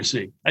fingers do you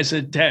see? I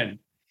said, 10.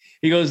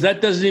 He goes,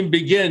 that doesn't even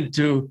begin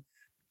to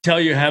tell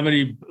you how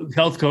many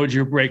health codes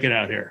you're breaking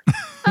out here.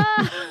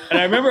 And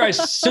I remember I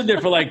stood there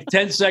for like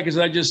 10 seconds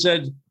and I just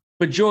said,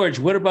 but George,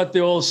 what about the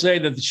old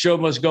saying that the show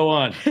must go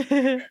on?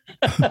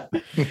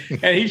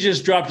 And he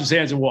just dropped his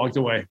hands and walked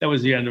away. That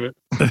was the end of it.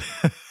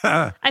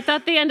 I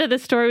thought the end of the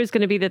story was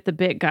going to be that the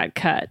bit got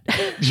cut.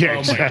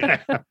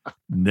 Yeah.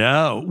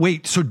 No.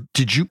 Wait, so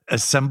did you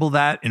assemble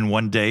that in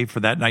one day for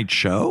that night's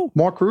show?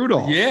 Mark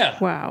Rudolph. Yeah.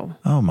 Wow.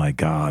 Oh, my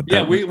God.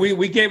 Yeah,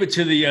 we gave it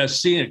to the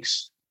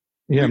Scenics.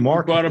 Yeah,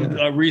 Mark brought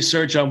him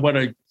research on what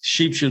a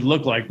sheep should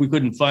look like. We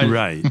couldn't find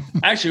it.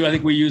 Actually, I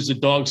think we used a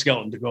dog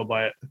skeleton to go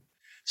by it.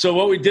 So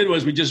what we did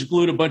was we just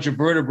glued a bunch of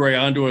vertebrae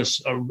onto a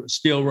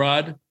steel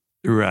rod.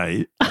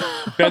 Right.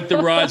 Bent the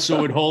rod so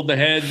it would hold the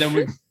head.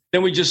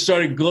 Then we just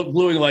started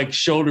gluing like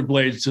shoulder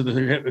blades to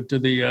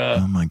the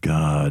oh my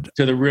God,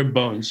 to the rib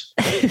bones.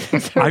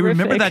 I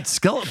remember that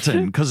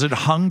skeleton because it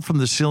hung from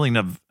the ceiling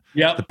of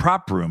the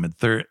prop room at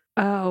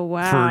Oh,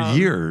 wow. For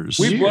years.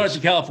 We brought it to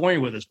California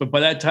with us, but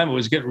by that time it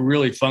was getting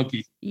really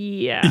funky.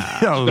 Yeah.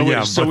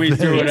 So we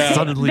threw it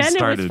out. Then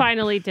it was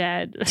finally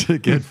dead. To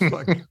get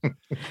fucking...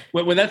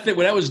 when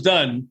that was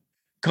done,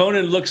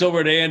 Conan looks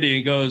over at Andy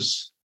and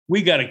goes,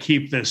 we got to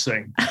keep this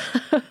thing.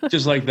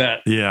 Just like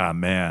that. Yeah,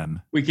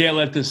 man. We can't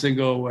let this thing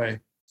go away.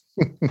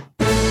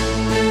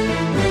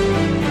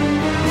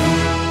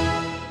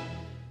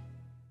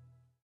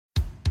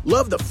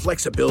 Love the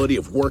flexibility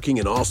of working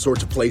in all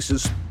sorts of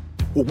places?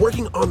 Well,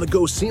 working on the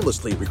go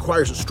seamlessly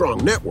requires a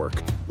strong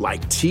network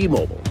like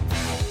T-Mobile.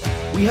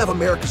 We have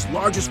America's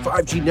largest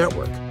 5G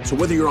network, so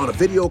whether you're on a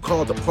video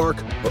call at the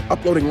park or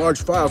uploading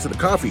large files at a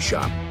coffee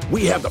shop,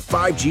 we have the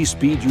 5G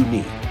speed you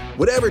need.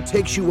 Whatever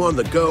takes you on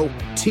the go,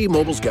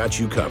 T-Mobile's got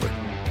you covered.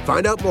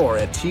 Find out more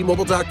at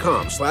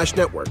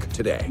T-Mobile.com/network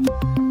today.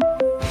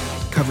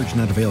 Coverage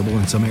not available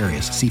in some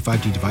areas. See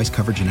 5G device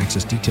coverage and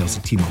access details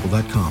at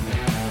T-Mobile.com.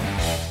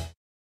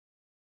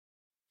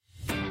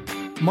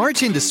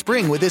 March into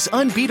spring with this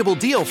unbeatable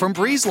deal from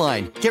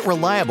BreezeLine. Get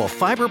reliable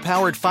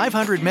fiber-powered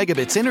 500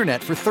 megabits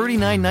internet for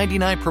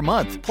 $39.99 per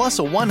month, plus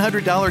a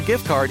 $100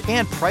 gift card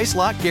and price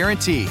lock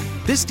guarantee.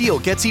 This deal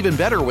gets even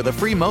better with a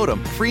free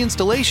modem, free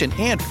installation,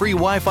 and free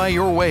Wi-Fi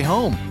your way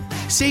home.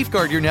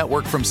 Safeguard your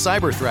network from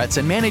cyber threats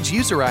and manage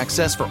user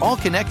access for all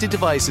connected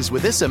devices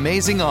with this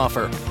amazing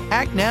offer.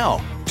 Act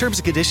now. Terms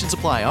and conditions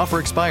apply. Offer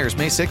expires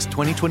May 6,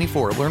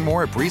 2024. Learn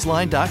more at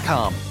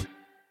breezeline.com.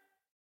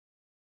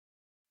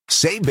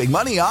 Save big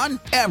money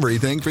on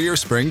everything for your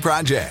spring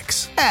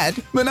projects at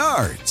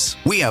Menards.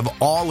 We have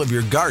all of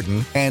your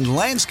garden and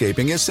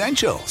landscaping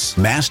essentials.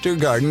 Master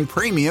Garden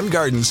Premium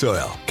Garden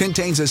Soil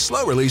contains a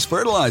slow-release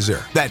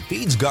fertilizer that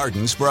feeds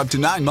gardens for up to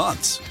 9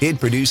 months. It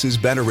produces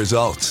better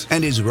results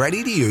and is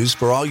ready to use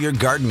for all your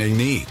gardening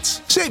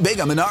needs. Save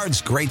big on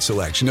Menards' great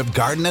selection of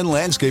garden and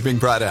landscaping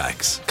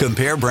products.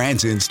 Compare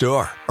brands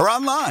in-store or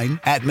online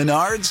at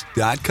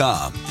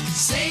menards.com.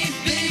 Save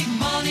big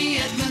money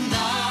at Menards.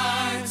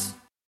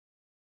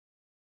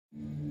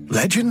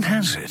 Legend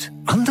has it,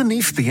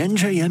 underneath the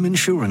NJM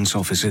insurance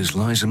offices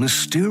lies a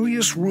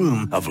mysterious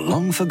room of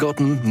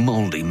long-forgotten,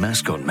 moldy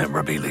mascot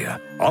memorabilia,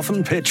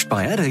 often pitched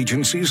by ad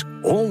agencies,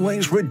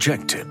 always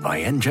rejected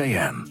by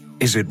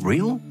NJM. Is it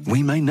real?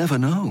 We may never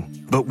know.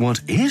 But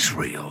what is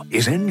real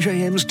is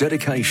NJM's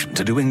dedication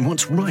to doing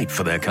what's right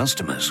for their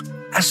customers.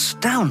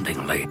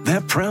 Astoundingly,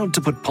 they're proud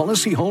to put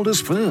policyholders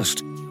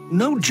first.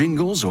 No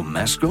jingles or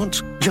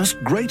mascots,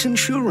 just great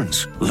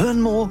insurance.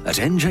 Learn more at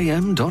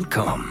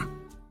njm.com.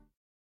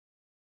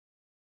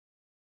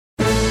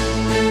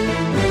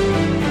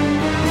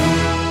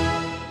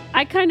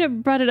 I kind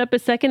of brought it up a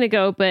second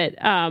ago, but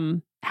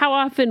how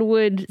often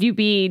would you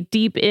be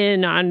deep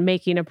in on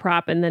making a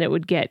prop and then it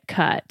would get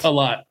cut? A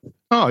lot.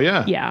 Oh,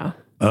 yeah. Yeah.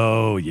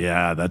 Oh,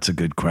 yeah. That's a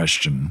good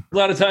question. A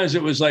lot of times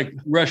it was like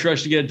rush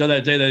to get it done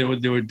that day. They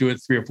would do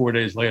it 3 or 4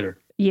 days later.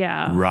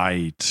 Yeah.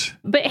 Right.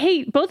 But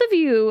hey, both of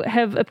you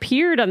have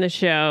appeared on the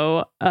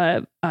show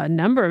a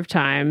number of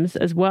times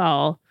as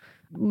well.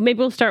 Maybe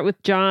we'll start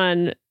with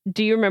John.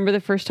 Do you remember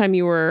the first time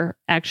you were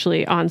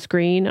actually on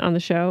screen on the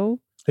show?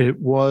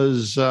 It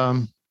was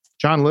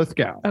John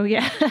Lithgow. Oh,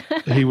 yeah.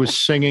 He was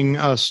singing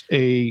us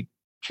a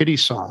kiddie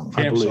song,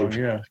 I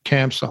believe.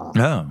 Camp song.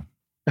 Oh.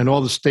 And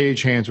all the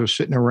stagehands were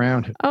sitting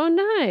around him. Oh,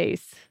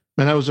 nice.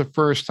 And that was the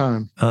first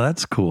time. Oh,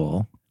 that's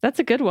cool. That's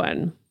a good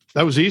one.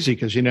 That was easy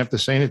because you didn't have to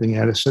say anything. You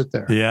had to sit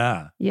there.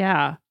 Yeah.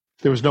 Yeah.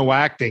 There was no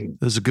acting.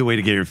 It was a good way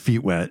to get your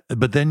feet wet.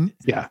 But then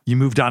you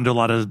moved on to a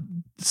lot of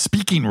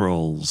speaking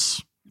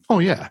roles. Oh,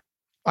 yeah.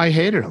 I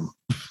hated them.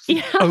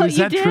 Yeah, oh, is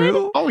that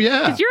true? Oh, yeah.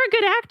 Because you're a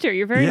good actor.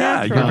 You're very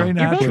natural. You're very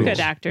natural. You're both good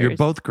actors. You're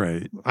both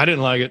great. I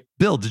didn't like it.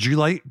 Bill, did you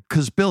like?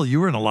 Because Bill, you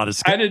were in a lot of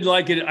sketches. I didn't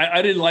like it.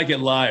 I didn't like it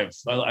live.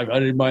 I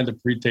didn't mind the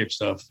pre-tape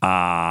stuff. Oh,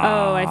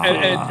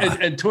 I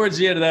see. And towards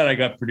the end of that, I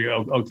got pretty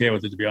okay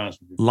with it, to be honest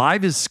with you.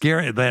 Live is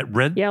scary. That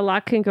red, a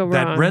lot can go wrong.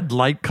 That red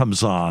light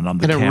comes on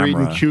the camera. And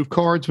reading cue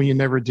cards when you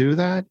never do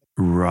that.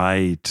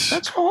 Right.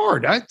 That's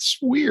hard. That's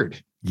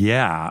weird.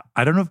 Yeah.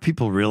 I don't know if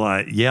people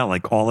realize,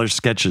 like all our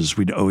sketches,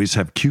 we'd always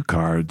have cue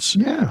cards.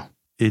 Yeah.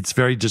 It's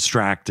very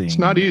distracting. It's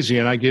not easy.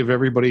 And I give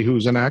everybody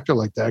who's an actor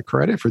like that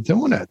credit for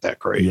doing that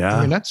great. Yeah.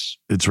 I mean,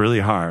 it's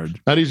really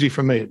hard. Not easy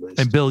for me, at least.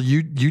 And Bill,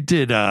 you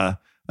did a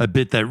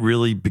bit that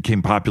really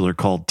became popular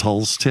called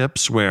Tull's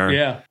Tips,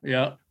 where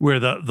where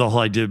the whole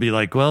idea would be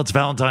like, well, it's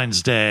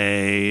Valentine's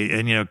Day,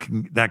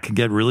 and that can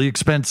get really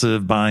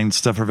expensive buying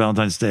stuff for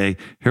Valentine's Day.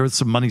 Here are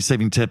some money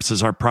saving tips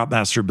as our prop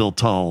master Bill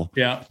Tull.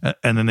 Yeah,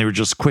 and then they were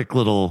just quick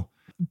little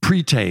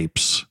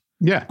pre-tapes.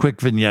 Yeah, quick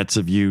vignettes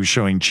of you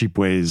showing cheap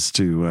ways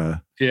to.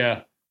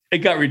 It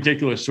got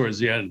ridiculous towards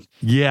the end.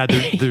 Yeah,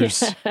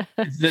 there's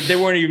they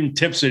weren't even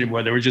tips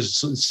anymore. They were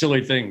just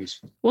silly things.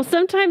 Well,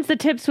 sometimes the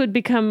tips would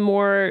become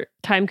more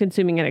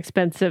time-consuming and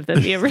expensive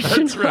than the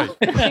original.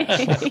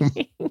 That's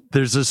right.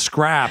 There's a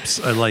scraps,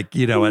 an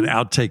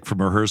outtake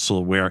from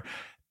rehearsal where,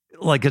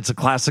 like, it's a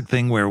classic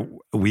thing where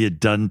we had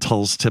done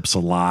Tull's Tips a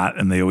lot,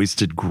 and they always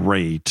did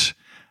great.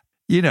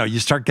 You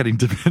start getting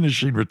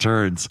diminishing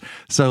returns.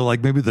 So,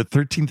 like, maybe the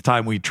 13th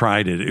time we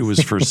tried it, it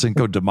was for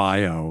Cinco de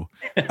Mayo.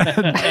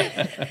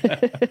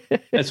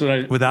 That's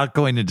what Without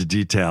going into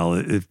detail,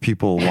 if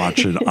people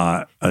watch it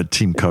at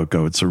Team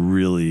Coco, it's a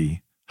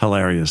really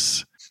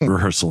hilarious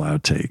rehearsal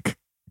outtake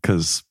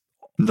because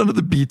none of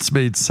the beats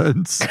made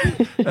sense.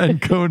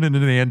 And Conan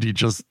and Andy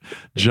just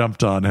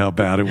jumped on how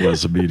bad it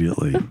was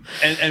immediately.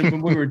 And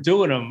when we were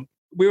doing them,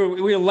 we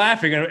were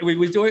laughing, and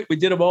we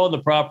did them all in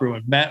the prop room.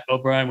 And Matt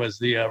O'Brien was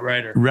the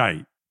writer.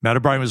 Right, Matt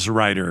O'Brien was the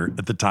writer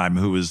at the time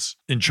who was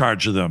in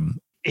charge of them.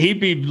 He'd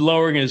be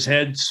lowering his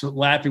head,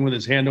 laughing with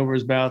his hand over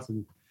his mouth,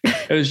 and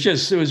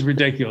it was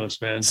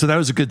ridiculous, man. So that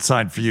was a good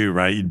sign for you,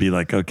 right? You'd be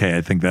like, okay,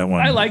 I think that one.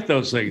 I like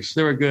those things.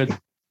 They were good.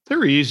 They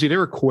were easy. They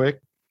were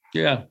quick.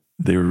 Yeah,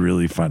 they were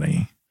really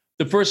funny.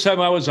 The first time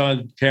I was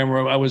on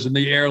camera, I was in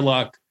the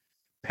airlock,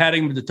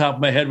 patting the top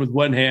of my head with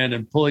one hand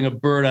and pulling a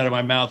bird out of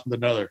my mouth with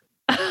another.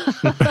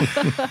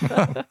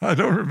 I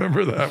don't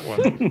remember that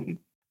one.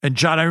 And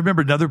John, I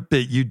remember another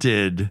bit you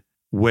did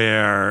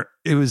where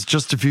it was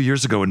just a few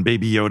years ago in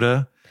Baby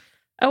Yoda.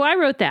 Oh, I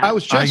wrote that. I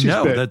was Jesse's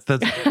bit.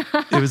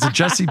 It was a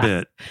Jesse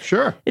bit.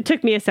 Sure. It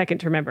took me a second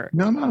to remember.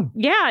 No.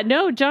 Yeah,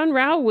 no. John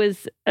Rao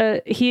was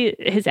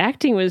his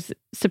acting was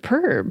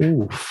superb.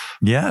 Oof.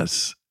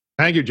 Yes.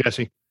 Thank you,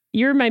 Jesse.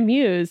 You're my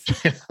muse.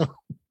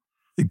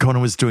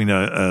 Conan was doing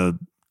a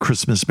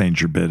Christmas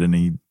manger bit,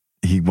 and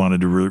he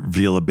wanted to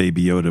reveal a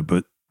Baby Yoda,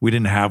 but we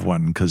didn't have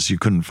one because you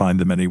couldn't find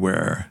them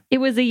anywhere. It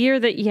was a year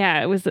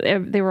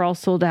that, they were all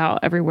sold out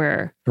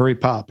everywhere. Very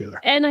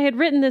popular. And I had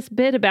written this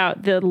bit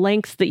about the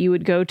lengths that you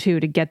would go to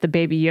get the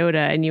Baby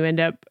Yoda, and you end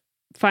up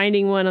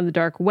finding one on the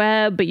dark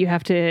web, but you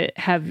have to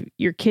have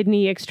your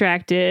kidney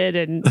extracted.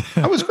 And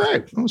that was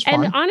great. That was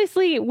fun. And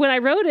honestly, when I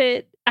wrote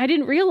it, I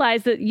didn't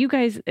realize that you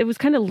guys, it was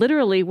kind of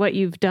literally what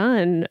you've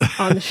done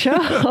on the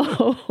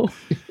show.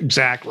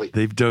 Exactly.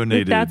 They've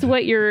donated. That's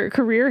what your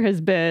career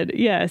has been.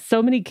 Yeah,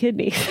 so many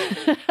kidneys.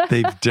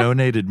 They've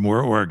donated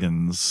more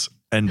organs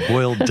and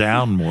boiled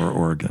down more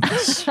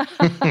organs.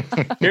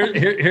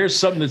 Here's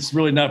something that's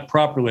really not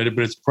prop related,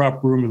 but it's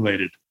prop room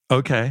related.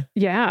 Okay.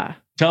 Yeah.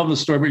 Tell them the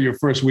story about your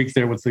first week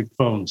there with the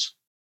phones.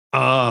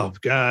 Oh,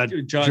 God.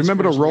 Do you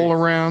remember the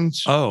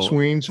roll-arounds?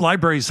 Swings?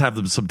 Libraries have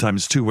them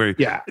sometimes, too, where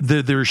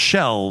they're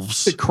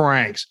shelves. It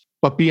cranks.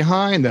 But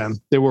behind them,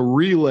 there were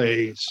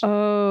relays.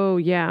 Oh,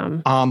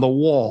 yeah. On the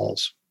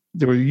walls.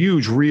 There were a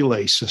huge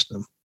relay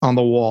system on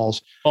the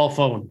walls. All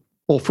phone.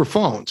 Well, for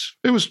phones.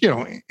 It was,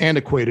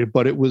 antiquated,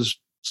 but it was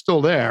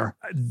still there.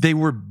 They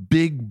were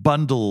big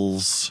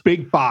bundles.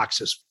 Big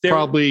boxes.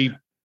 Probably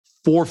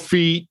 4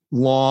 feet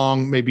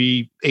long,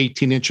 maybe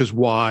 18 inches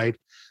wide.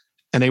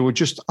 And they were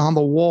just on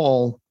the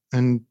wall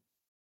and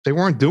they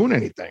weren't doing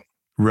anything.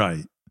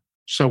 Right.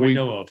 So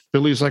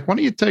Billy's like, why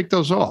don't you take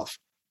those off?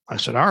 I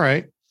said, all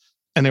right.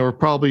 And they were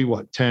probably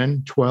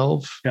 10,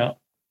 12. Yeah.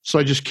 So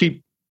I just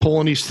keep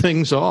pulling these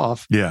things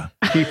off. Yeah.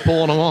 Keep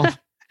pulling them off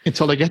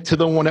until I get to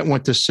the one that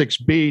went to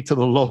 6B to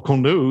the local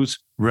news.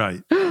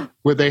 Right.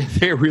 Where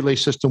their relay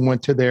system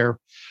went to their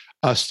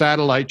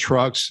satellite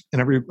trucks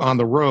and on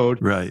the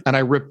road. Right. And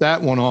I ripped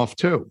that one off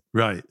too.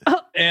 Right.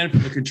 And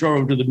from the control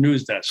room to the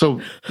news desk.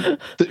 So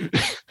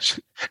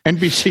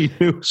NBC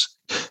News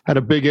had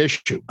a big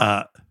issue.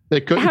 They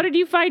couldn't. How did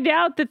you find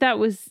out that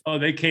was? Oh,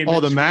 they came. Oh,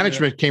 the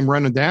management came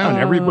running down.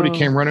 Everybody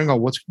came running. Oh,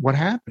 what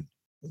happened?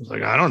 I was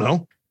like, I don't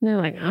know. They're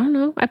like, I don't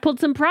know. I pulled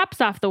some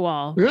props off the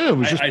wall. Yeah, it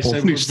was just I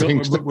said these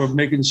things. We're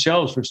making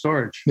shelves for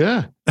storage.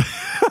 Yeah.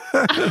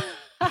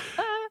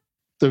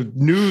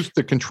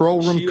 The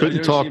control room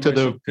couldn't talk to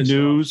the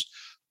news.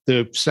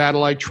 The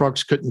satellite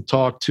trucks couldn't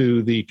talk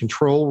to the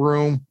control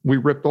room. We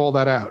ripped all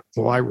that out.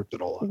 Well, I ripped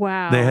it all out.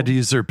 Wow. They had to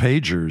use their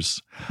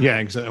pagers. Yeah,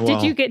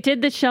 exactly.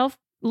 Did the shelf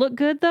look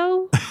good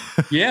though?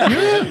 Yeah,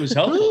 it was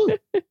helpful.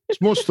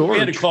 It's more storage. We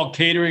had to call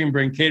catering and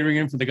bring catering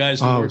in for the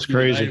guys. Oh, it was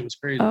crazy. It was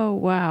crazy. Oh,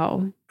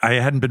 wow. I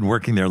hadn't been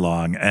working there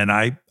long, and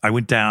I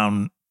went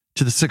down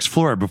to the 6th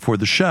floor before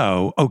the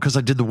show. Oh, because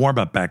I did the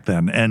warm-up back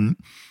then. And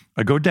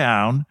I go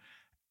down,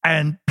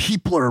 and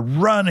people are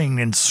running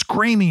and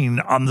screaming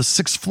on the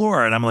 6th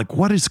floor. And I'm like,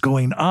 what is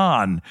going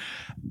on?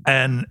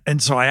 And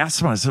so I asked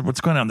them, I said, what's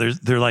going on?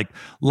 They're like,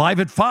 Live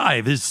at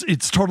 5,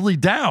 it's totally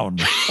down.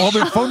 All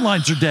their phone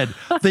lines are dead.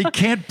 They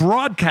can't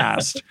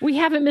broadcast. We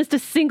haven't missed a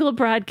single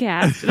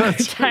broadcast in our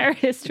entire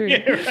history.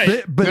 Yeah,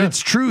 right. But it's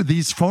true.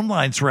 These phone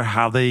lines were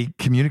how they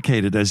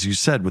communicated, as you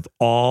said, with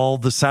all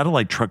the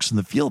satellite trucks in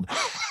the field.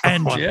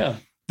 And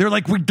they're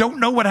like, we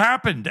don't know what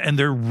happened. And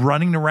they're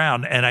running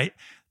around. And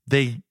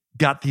they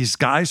got these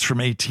guys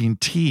from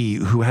AT&T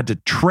who had to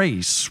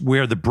trace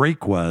where the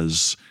break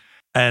was.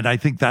 And I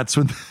think that's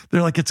when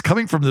they're like, it's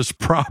coming from this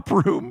prop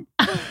room.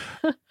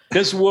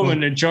 This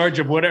woman in charge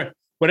of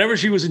whatever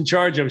she was in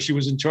charge of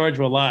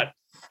a lot.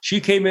 She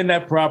came in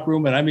that prop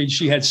room, and I mean,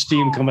 she had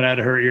steam coming out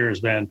of her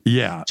ears, man.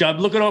 Yeah. I'm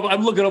looking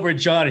over at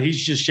John, and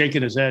he's just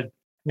shaking his head.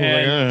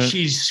 And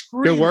she's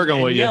screaming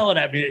and yelling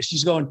at me.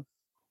 She's going,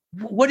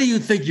 what do you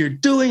think you're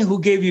doing? Who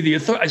gave you the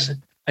authority?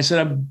 I said,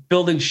 I'm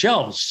building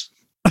shelves.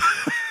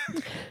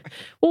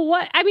 Well,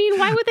 why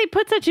would they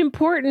put such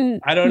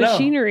important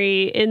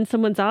machinery in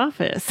someone's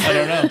office? I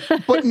don't know.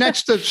 But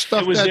next to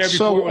stuff that's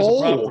so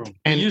old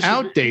and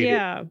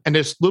outdated, and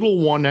this little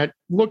one that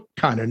looked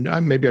kind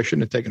of, maybe I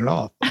shouldn't have taken it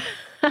off.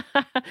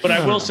 But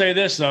I will say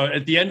this, though.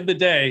 At the end of the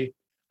day,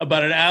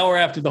 about an hour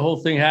after the whole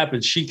thing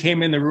happened, she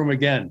came in the room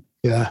again.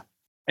 Yeah.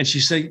 And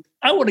she said,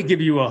 I want to give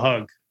you a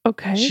hug.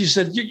 Okay. She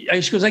said,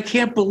 she goes, I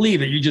can't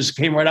believe that you just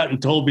came right out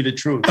and told me the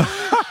truth.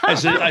 I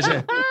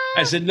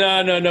said,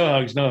 no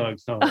hugs.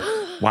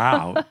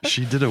 Wow.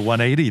 She did a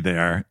 180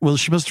 there. Well,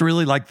 she must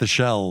really like the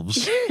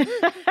shelves.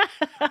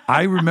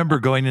 I remember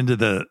going into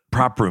the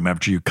prop room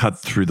after you cut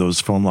through those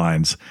phone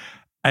lines,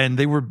 and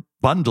they were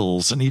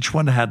bundles, and each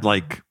one had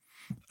like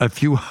a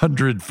few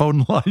hundred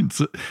phone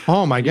lines.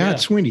 Oh my God,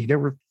 Sweeney. There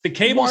were the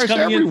cables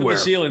coming in from the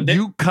ceiling.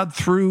 You cut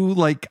through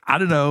like, I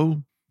don't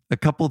know, a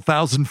couple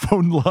thousand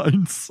phone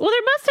lines. Well,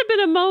 there must have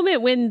been a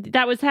moment when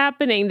that was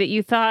happening that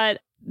you thought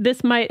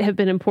this might have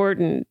been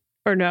important.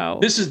 Or no?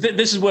 This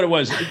is what it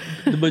was.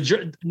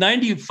 The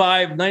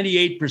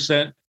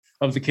 98%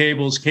 of the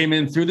cables came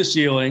in through the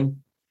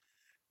ceiling.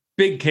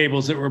 Big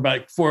cables that were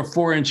about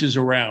 4 inches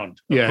around.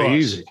 Yeah, across.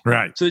 easy.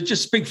 Right. So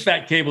just big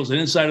fat cables, and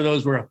inside of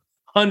those were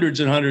hundreds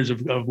and hundreds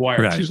of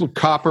wires. Right. These little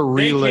copper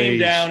relays. They came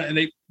down and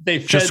they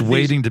fed just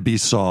waiting to be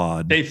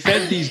sawed. They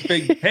fed these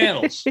big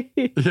panels.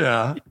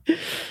 Yeah.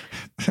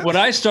 What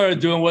I started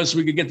doing was, so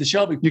we could get the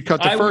shelving. You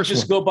cut the I would first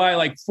just one. go by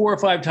like 4 or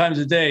 5 times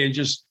a day and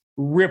just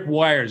rip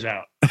wires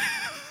out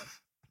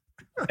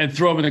and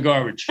throw them in the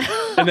garbage.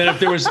 And then if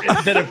there was,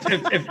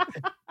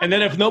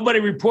 if nobody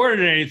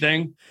reported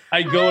anything,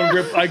 I'd go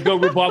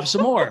rip off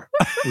some more.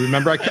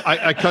 Remember,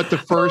 I cut the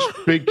first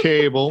big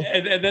cable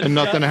and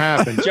nothing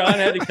happened. John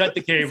had to cut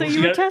the cable. So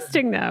you were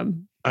testing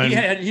them. He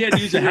had to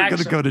use a You're hacksaw.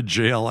 going to go to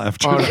jail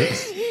after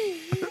this.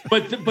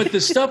 But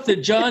the stuff that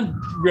John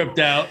ripped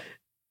out,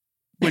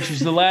 which was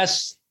the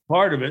last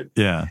part of it,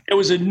 Yeah. it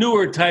was a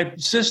newer type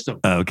system.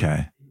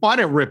 Okay. Well, I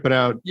didn't rip it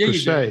out Yeah, per you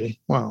se. did.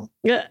 Well,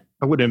 Yeah.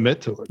 I wouldn't admit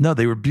to it. No,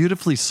 they were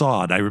beautifully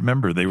sawed. I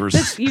remember they were.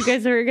 You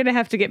guys are going to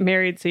have to get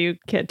married so you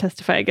can't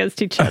testify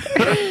against each other.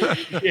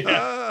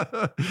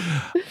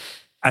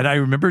 And I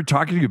remember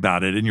talking to you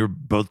about it, and you're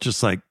both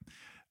just like,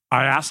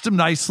 I asked him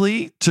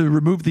nicely to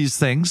remove these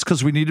things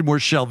because we needed more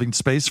shelving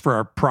space for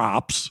our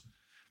props.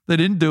 They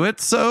didn't do it,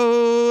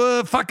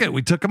 so fuck it.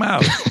 We took them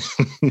out.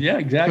 Yeah,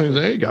 exactly.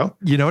 There you go.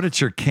 You know what?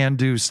 It's your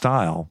can-do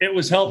style. It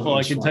was helpful,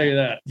 I can tell you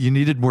that. You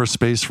needed more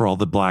space for all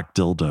the black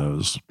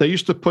dildos. They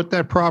used to put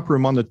that prop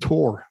room on the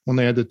tour when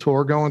they had the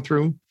tour going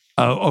through.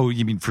 Oh,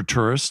 you mean for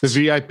tourists? The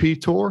VIP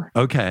tour?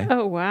 Okay.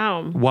 Oh,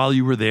 wow. While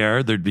you were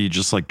there, there'd be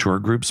just like tour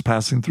groups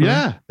passing through?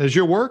 Yeah, as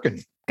you're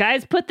working.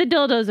 Guys, put the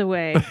dildos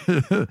away.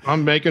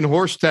 I'm making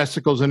horse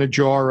testicles in a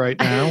jar right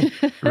now.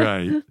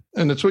 Right.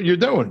 And that's what you're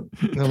doing.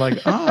 And they're like,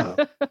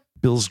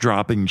 Bill's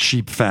dropping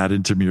sheep fat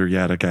into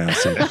muriatic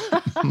acid.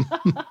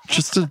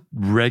 Just a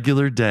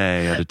regular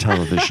day at a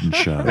television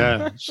show.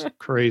 Yeah, it's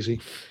crazy.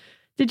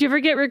 Did you ever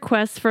get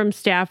requests from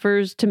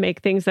staffers to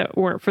make things that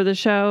weren't for the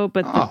show,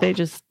 but that they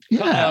just...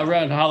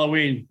 Around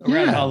Halloween.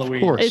 Halloween.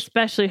 Of course.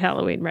 Especially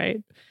Halloween,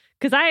 right?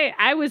 Because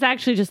I was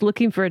actually just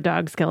looking for a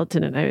dog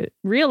skeleton, and I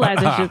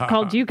realized I should have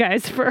called you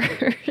guys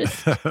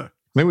first.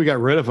 Maybe we got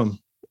rid of them.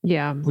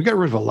 Yeah. We got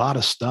rid of a lot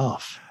of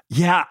stuff.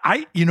 Yeah,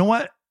 you know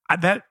what?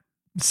 That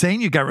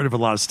saying you got rid of a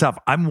lot of stuff,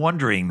 I'm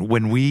wondering,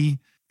 when we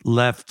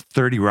left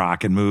 30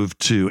 Rock and moved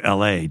to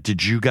LA,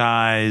 did you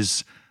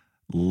guys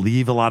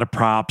leave a lot of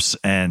props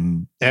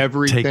and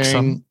take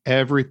some?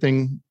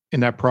 Everything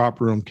in that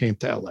prop room came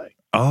to LA.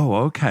 Oh,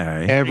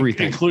 okay.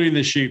 Everything. Including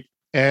the sheep.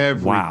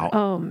 Everything. Wow.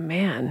 Oh,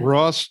 man.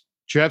 Ross,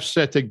 Jeff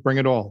said to bring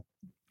it all.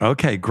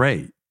 Okay,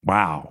 great.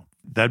 Wow.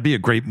 That'd be a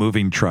great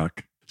moving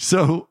truck.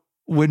 So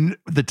when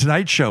the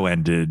Tonight Show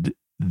ended,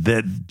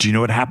 do you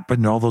know what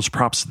happened to all those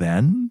props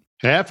then?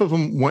 Half of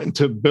them went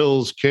into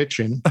Bill's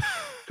kitchen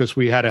because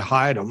we had to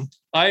hide them.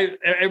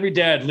 Every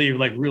day I'd leave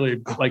like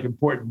really like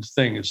important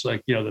things,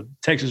 like, the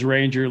Texas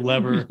Ranger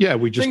lever. Yeah,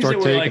 we just things start that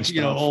were taking like,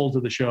 stuff. old to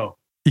the show.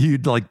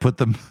 You'd like put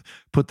them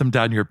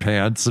down your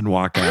pants and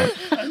walk out.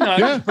 No, I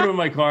just put them in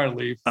my car and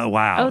leave. Oh,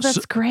 wow. Oh,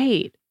 that's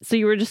great. So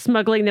you were just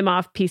smuggling them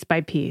off piece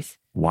by piece.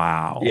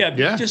 Wow.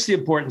 Yeah, just the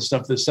important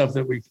stuff, the stuff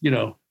that we,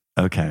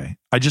 Okay.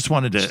 I just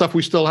wanted to... Stuff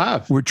we still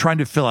have. We're trying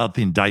to fill out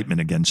the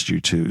indictment against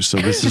you two. So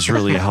this is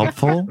really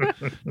helpful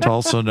to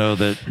also know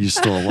that you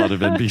stole a lot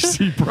of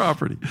NBC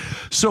property.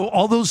 So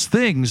all those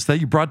things that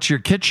you brought to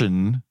your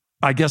kitchen,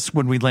 I guess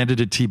when we landed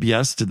at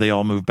TBS, did they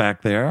all move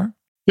back there?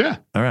 Yeah.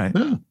 All right.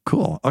 Yeah.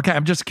 Cool. Okay.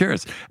 I'm just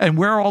curious. And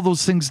where are all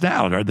those things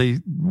now? Are they,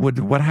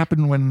 what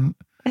happened when?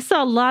 I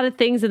saw a lot of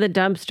things in the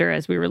dumpster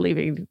as we were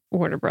leaving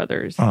Warner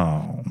Brothers.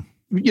 Oh.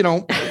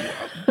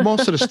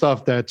 Most of the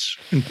stuff that's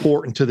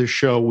important to the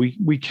show,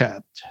 we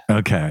kept.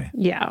 Okay.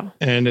 Yeah.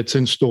 And it's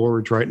in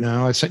storage right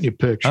now. I sent you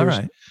pictures. All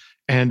right.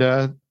 And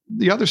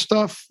the other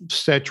stuff,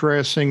 set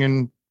dressing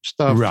and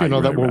stuff,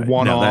 that were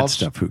one-offs.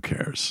 That stuff, who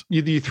cares?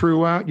 Either you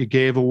threw out, you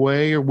gave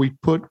away, or we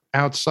put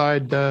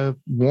outside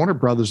Warner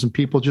Brothers, and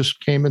people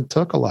just came and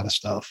took a lot of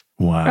stuff.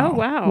 Wow. Oh,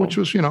 wow. Which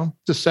was,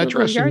 the set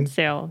dressing. Yard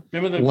sale.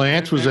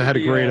 Lance had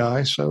a great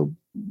eye, so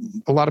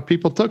a lot of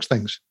people took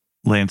things.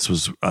 Lance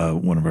was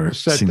one of our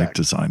scenic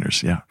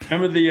designers. Yeah.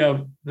 Remember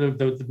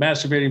the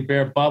masturbating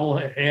bear bobble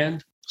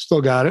hand? Still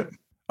got it.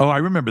 Oh, I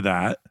remember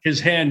that. His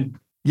hand.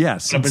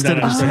 Yes. Instead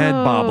of his head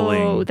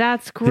bobbling. Oh,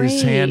 that's great.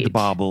 His hand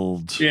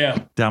bobbled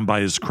down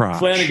by his crotch.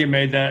 Flanagan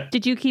made that.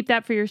 Did you keep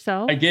that for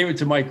yourself? I gave it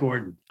to Mike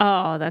Gordon.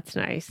 Oh, that's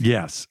nice.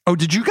 Yes. Oh,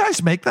 did you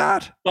guys make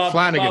that? Bobby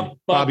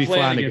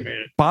Flanagan. Made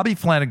it. Bobby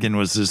Flanagan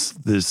was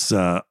this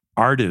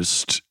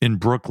artist in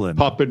Brooklyn.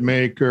 Puppet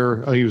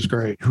maker. Oh, he was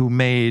great. Who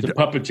made the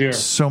puppeteer.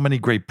 So many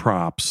great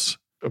props.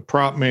 A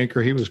prop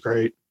maker. He was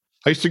great.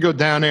 I used to go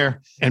down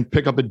there and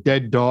pick up a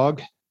dead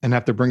dog and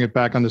have to bring it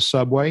back on the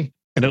subway.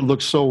 And it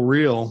looked so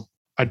real.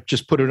 I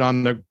just put it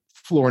on the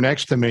floor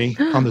next to me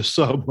on the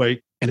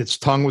subway, and its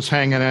tongue was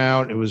hanging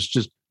out. It was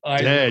just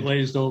dead.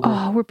 Glazed over.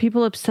 Oh, were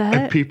people upset?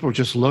 And people were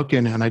just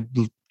looking, and I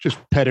just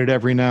pet it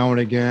every now and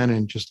again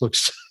and just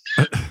looks.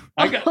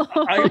 I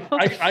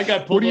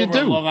got pulled over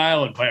on Long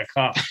Island by a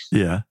cop.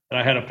 Yeah. And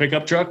I had a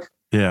pickup truck.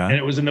 Yeah. And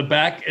it was in the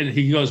back, and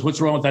he goes,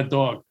 "What's wrong with that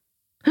dog?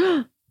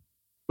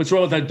 What's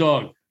wrong with that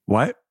dog?"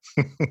 What?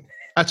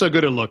 That's how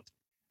good it looked.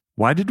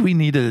 Why did we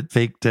need a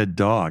fake dead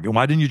dog? And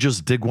why didn't you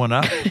just dig one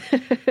up?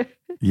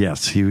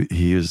 Yes, he was.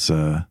 He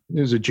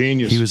was a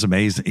genius. He was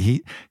amazing.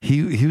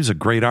 He was a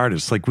great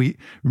artist. Like we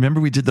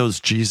did those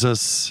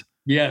Jesus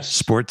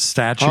sports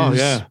statues. Oh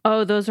yeah.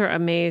 Oh, those are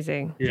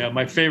amazing. Yeah,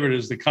 my favorite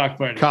is the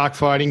cockfighting.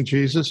 Cockfighting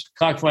Jesus.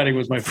 Cockfighting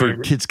was my favorite.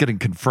 For kids getting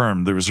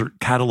confirmed, there was a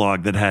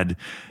catalog that had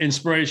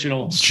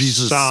inspirational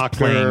Jesus soccer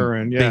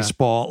playing and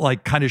baseball,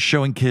 like kind of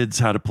showing kids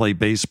how to play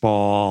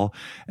baseball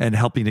and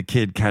helping a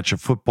kid catch a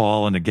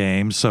football in a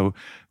game. So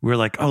we were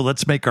like, oh,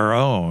 let's make our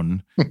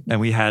own. And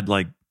we had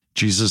like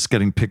Jesus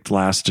getting picked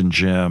last in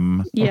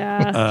gym.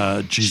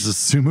 Yeah.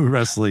 Jesus sumo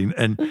wrestling.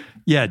 And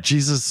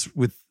Jesus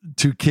with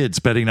 2 kids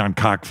betting on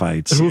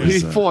cockfights.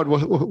 He fought.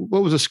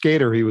 What was a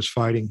skater he was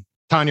fighting?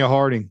 Tanya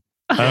Harding.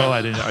 Oh,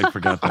 I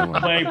forgot that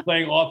one.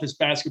 Playing office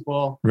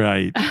basketball.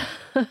 Right.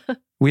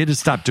 We had to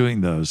stop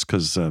doing those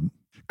because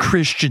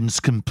Christians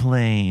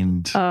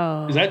complained.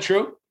 Oh. Is that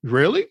true?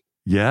 Really?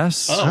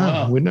 Yes. Oh,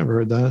 wow. We never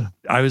heard that.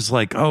 I was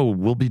like, oh,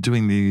 we'll be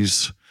doing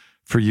these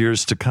for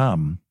years to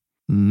come.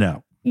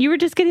 No. You were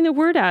just getting the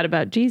word out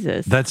about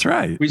Jesus. That's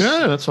right.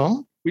 That's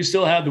all. We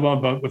still have the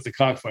one with the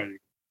cockfighting.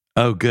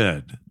 Oh,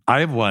 good. I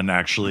have one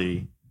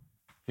actually.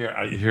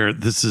 Here,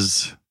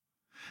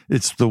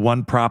 it's the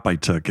one prop I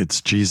took.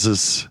 It's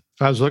Jesus.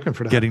 I was looking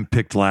for that. Getting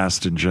picked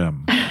last in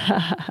gym.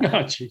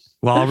 Oh, geez.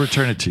 Well, I'll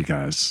return it to you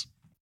guys.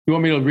 You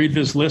want me to read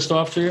this list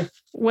off to you?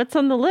 What's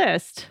on the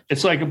list?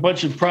 It's like a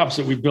bunch of props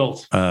that we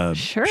built.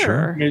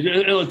 Sure.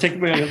 It'll take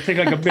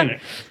like a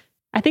minute.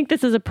 I think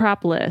this is a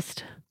prop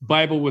list.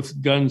 Bible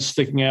with guns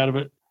sticking out of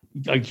it.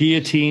 A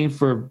guillotine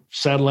for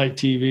satellite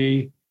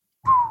TV.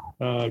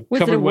 Was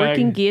it a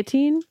working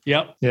guillotine?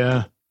 Yep.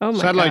 Yeah. Oh my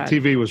Satellite God.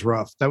 TV was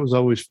rough. That was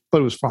always,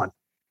 but it was fun.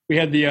 We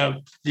had the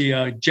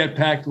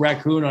jetpack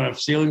raccoon on a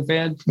ceiling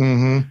fan.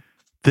 Mm-hmm.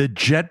 The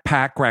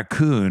jetpack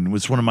raccoon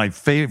was one of my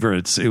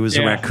favorites. It was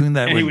a raccoon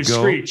that would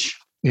go screech.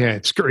 Yeah,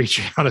 it's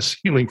screeching on a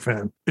ceiling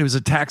fan. It was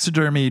a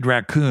taxidermied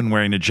raccoon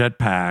wearing a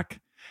jetpack.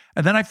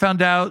 And then I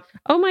found out.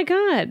 Oh my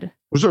God.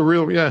 Was it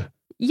real? Yeah.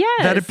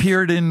 Yes. That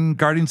appeared in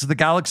Guardians of the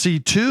Galaxy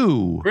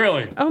 2.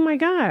 Really? Oh my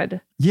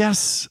God.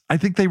 Yes. I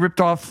think they ripped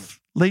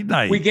off Late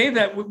Night. We gave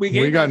that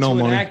got no to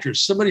money. an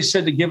actress. Somebody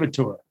said to give it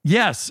to her.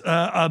 Yes.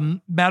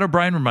 Matt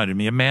O'Brien reminded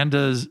me.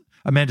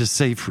 Amanda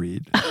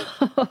Seyfried.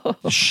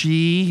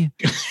 She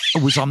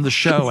was on the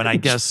show, and I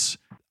guess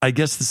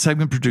the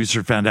segment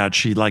producer found out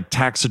she liked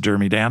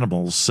taxidermied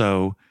animals.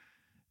 So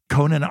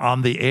Conan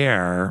on the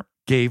Air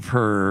gave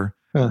her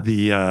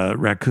the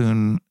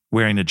raccoon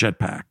wearing a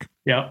jetpack.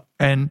 Yeah.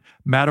 And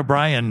Matt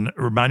O'Brien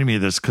reminded me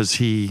of this because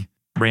he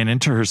ran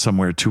into her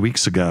somewhere 2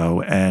 weeks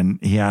ago, and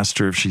he asked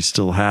her if she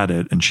still had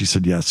it, and she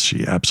said yes,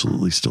 she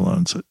absolutely still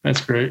owns it.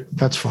 That's great.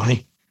 That's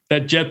funny.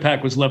 That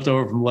jetpack was left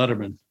over from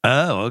Letterman.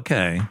 Oh,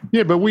 okay.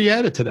 Yeah, but we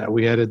added to that.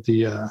 We added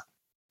the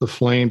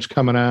flames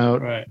coming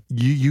out. Right.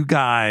 You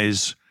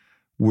guys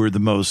were the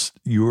most.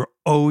 You were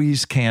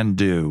always can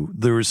do.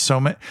 There were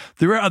so many.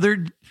 There were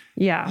other.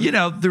 Yeah.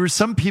 There were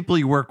some people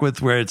you work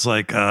with where it's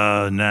like,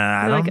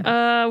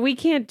 nah, we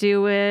can't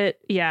do it.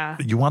 Yeah.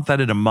 You want that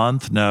in a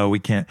month? No, we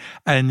can't.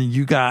 And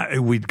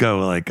we'd go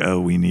like, oh,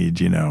 we need,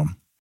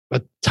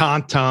 a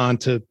tauntaun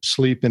to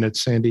sleep in at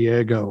San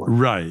Diego.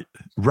 Right.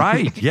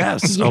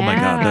 Yes. Yeah. Oh my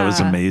God. That was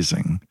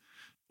amazing.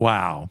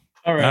 Wow.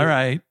 All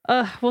right.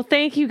 Well,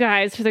 thank you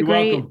guys for the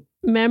great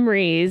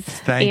memories.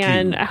 Thank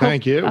and you.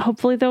 Thank you.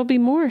 Hopefully there'll be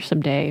more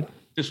someday.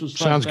 This was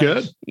fun. Sounds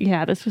good.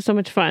 Yeah, this was so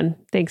much fun.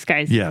 Thanks,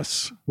 guys.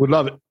 Yes. Would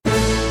love it.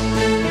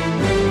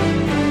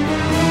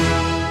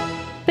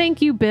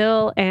 Thank you,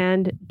 Bill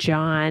and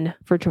John,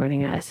 for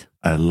joining us.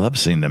 I love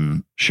seeing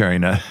them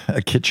sharing a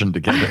kitchen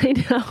together. I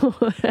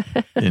know.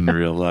 In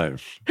real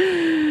life.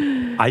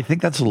 I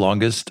think that's the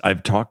longest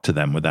I've talked to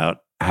them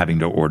without having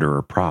to order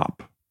a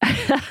prop,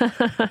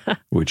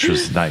 which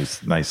was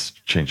nice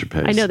change of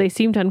pace. I know they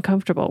seemed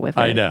uncomfortable with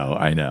it. I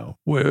know.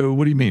 What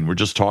do you mean? We're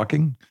just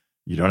talking?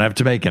 You don't have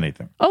to make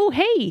anything. Oh,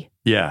 hey.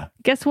 Yeah.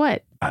 Guess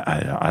what?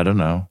 I don't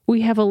know.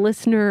 We have a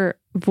listener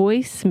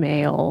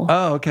voicemail.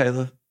 Oh,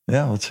 okay.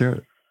 Yeah, let's hear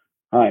it.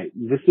 Hi,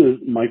 this is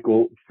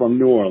Michael from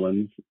New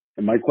Orleans,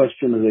 and my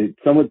question is a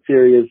somewhat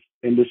serious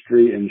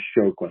industry and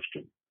show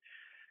question.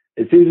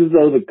 It seems as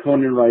though the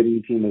Conan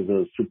writing team is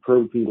a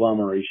superb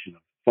conglomeration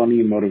of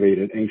funny,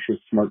 motivated, anxious,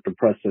 smart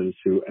depressives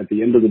who, at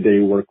the end of the day,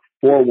 work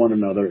for one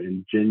another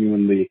and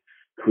genuinely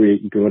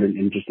create good and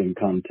interesting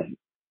content.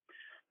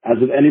 As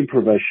with any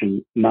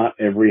profession, not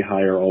every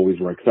hire always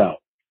works out.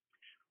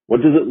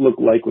 What does it look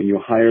like when you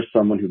hire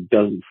someone who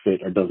doesn't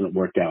fit or doesn't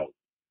work out?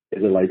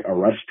 Is it like a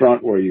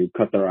restaurant where you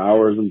cut their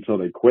hours until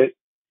they quit?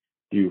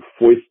 Do you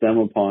foist them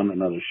upon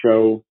another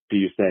show? Do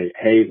you say,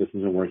 hey, this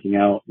isn't working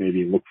out,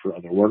 maybe look for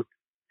other work?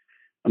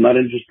 I'm not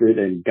interested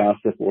in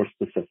gossip or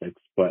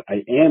specifics, but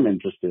I am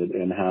interested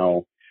in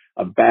how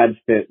a bad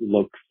fit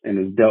looks and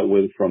is dealt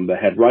with from the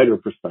head writer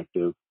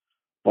perspective,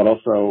 but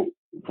also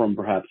from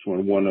perhaps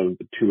when one of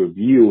the two of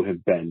you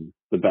have been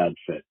the bad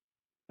fit.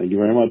 Thank you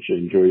very much.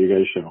 Enjoy your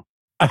guys' show.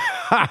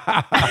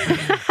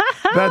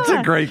 That's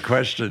a great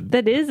question.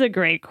 That is a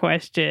great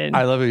question.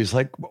 I love it. He's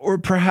like, or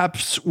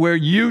perhaps where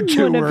you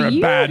two were a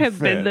bad fit. have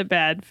been the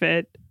bad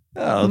fit.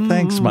 Oh,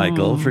 thanks,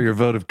 Michael, for your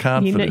vote of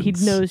confidence.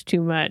 He knows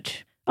too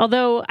much.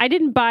 Although I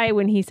didn't buy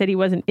when he said he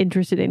wasn't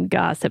interested in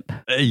gossip.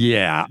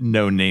 Yeah,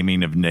 no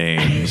naming of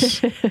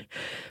names.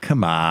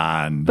 Come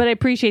on. But I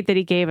appreciate that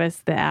he gave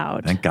us the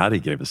out. Thank God he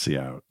gave us the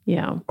out.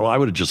 Yeah. Well, I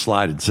would have just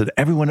lied and said,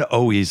 everyone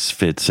always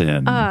fits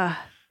in. I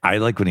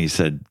like when he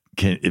said,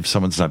 if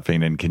someone's not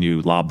fitting in, can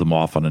you lob them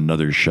off on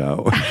another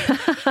show?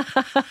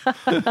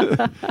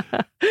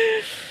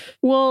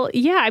 Well,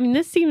 yeah. I mean,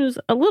 this seems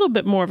a little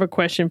bit more of a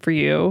question for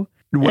you.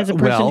 As a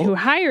person who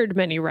hired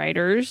many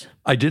writers.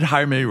 I did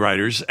hire many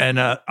writers. And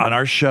on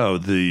our show,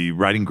 the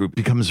writing group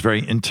becomes very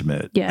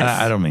intimate. Yes.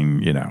 I don't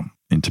mean,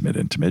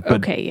 intimate. But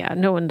okay, yeah.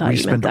 No one thought we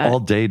you meant spend that. all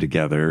day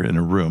together in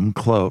a room,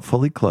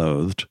 fully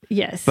clothed.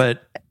 Yes.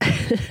 But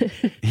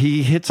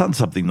he hits on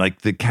something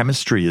like the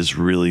chemistry is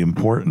really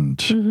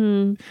important.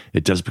 Mm-hmm.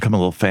 It does become a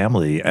little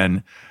family.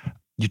 And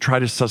you try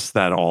to suss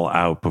that all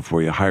out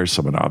before you hire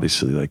someone,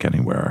 obviously, like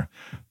anywhere.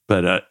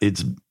 But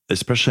it's,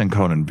 especially in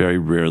Conan, very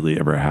rarely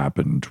ever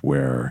happened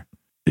where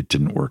it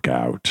didn't work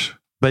out.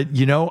 But,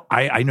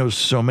 I know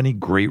so many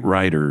great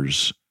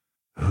writers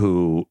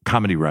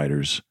comedy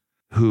writers,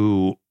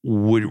 who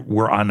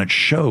were on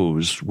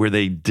shows where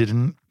they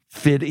didn't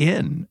fit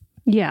in.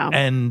 Yeah.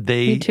 And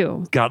they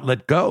got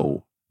let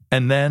go.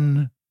 And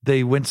then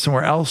they went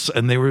somewhere else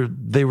and they're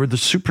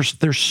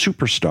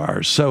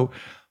superstars. So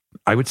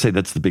I would say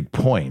that's the big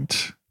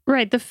point.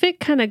 Right. The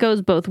fit kind of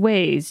goes both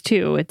ways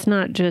too. It's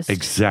not just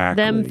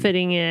them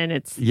fitting in.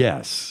 It's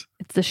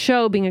the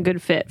show being a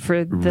good fit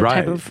for the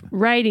type of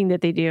writing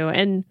that they do.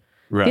 And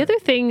the other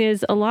thing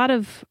is a lot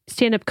of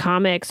stand-up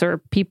comics or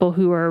people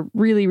who are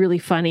really, really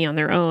funny on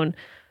their own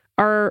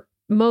are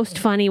most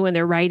funny when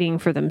they're writing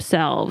for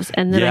themselves.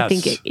 And then I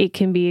think it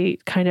can be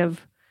kind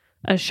of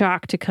a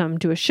shock to come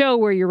to a show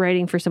where you're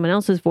writing for someone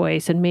else's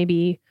voice. And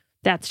maybe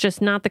that's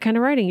just not the kind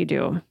of writing you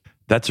do.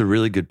 That's a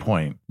really good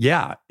point.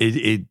 Yeah,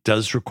 it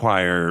does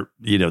require,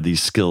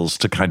 these skills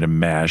to kind of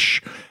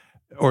mesh.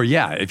 Or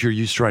if you're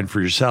used to writing for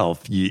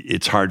yourself,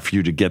 it's hard for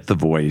you to get the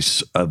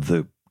voice of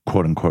the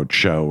quote unquote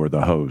show or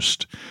the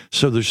host.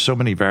 So there's so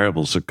many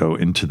variables that go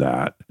into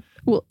that.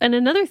 Well, and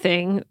another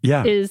thing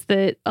is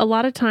that a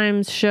lot of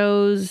times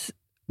shows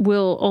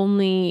will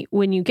only,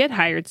 when you get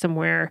hired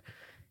somewhere,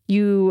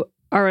 you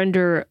are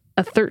under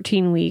a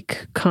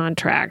 13-week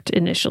contract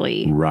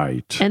initially.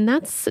 Right. And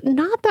that's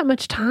not that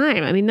much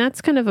time. I mean,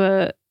 that's kind of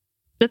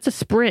that's a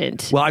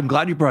sprint. Well, I'm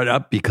glad you brought it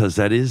up because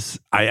that is,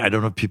 I don't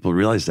know if people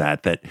realize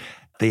that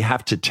they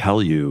have to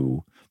tell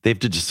you, they have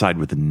to decide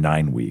within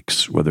 9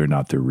 weeks whether or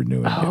not they're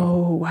renewing you.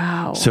 Oh,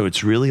 wow. So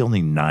it's really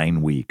only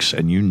 9 weeks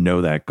and you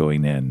know that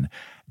going in.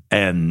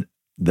 And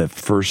the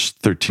first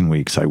 13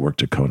 weeks I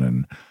worked at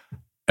Conan,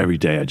 every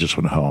day I just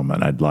went home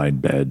and I'd lie in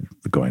bed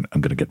going,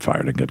 I'm going to get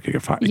fired. I'm going to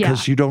get fired. Yeah.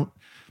 Because you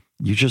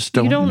just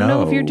don't know. You don't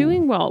know if you're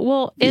doing well.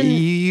 Well, and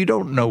you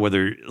don't know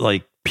whether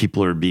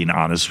people are being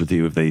honest with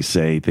you if they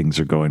say things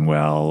are going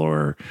well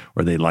or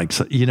they like,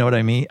 you know what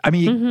I mean? I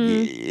mean,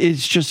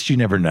 it's just, you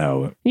never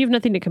know. You have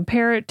nothing to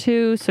compare it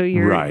to. So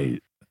you're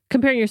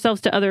comparing yourselves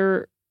to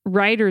other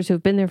writers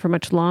who've been there for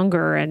much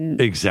longer and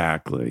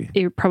exactly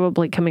you're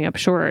probably coming up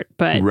short,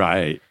 but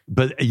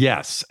but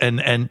yes,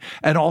 and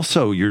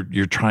also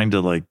you're trying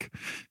to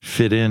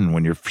fit in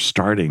when you're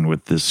starting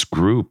with this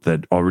group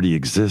that already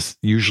exists.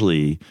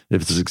 Usually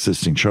if it's an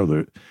existing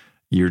show,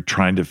 you're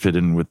trying to fit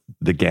in with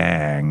the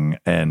gang,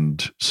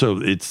 and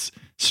so it's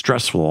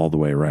stressful all the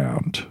way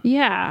around.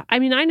 Yeah, I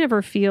mean, I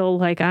never feel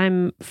like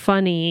I'm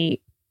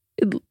funny.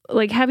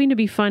 Having to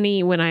be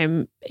funny when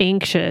I'm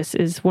anxious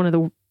is one of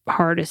the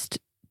hardest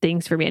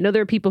things for me. I know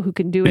there are people who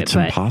can do it, but it's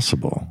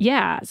impossible.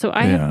 Yeah. So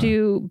I have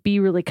to be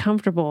really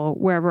comfortable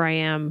wherever I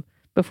am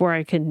before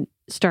I can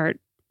start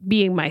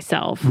being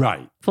myself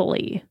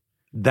fully.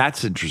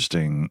 That's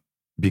interesting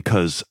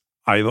because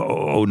I've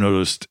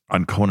noticed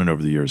on Conan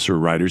over the years, there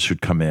were writers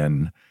who'd come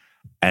in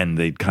and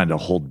they'd kind of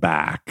hold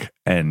back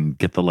and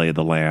get the lay of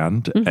the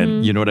land. Mm-hmm.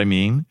 And you know what I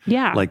mean?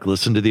 Yeah.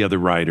 Listen to the other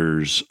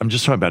writers. I'm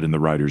just talking about in the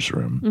writer's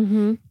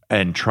room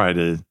and try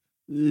to,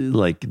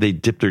 they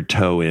dip their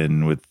toe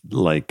in with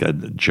a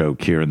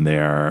joke here and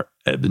there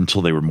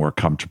until they were more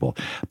comfortable.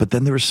 But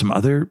then there were some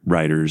other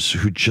writers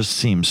who just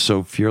seemed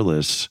so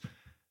fearless.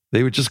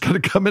 They would just kind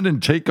of come in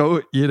and take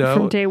over,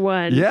 from day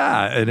one.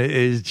 Yeah. And it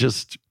is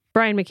just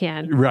Brian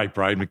McCann. Right.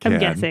 Brian McCann. I'm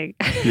guessing.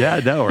 Yeah,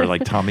 no, or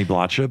Tommy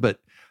Blacha. But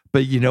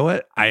you know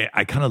what?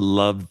 I kind of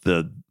love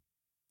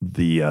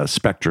the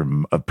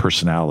spectrum of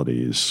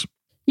personalities.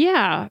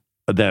 Yeah.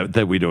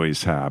 That we'd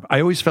always have.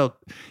 I always felt,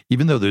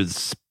 even though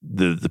there's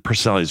the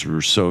personalities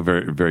were so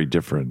very, very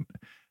different,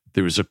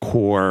 there was a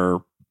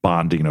core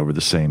bonding over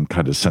the same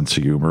kind of sense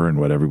of humor and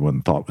what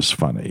everyone thought was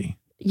funny.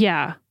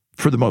 Yeah.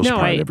 For the most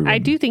part, everyone. I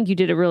do think you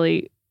did a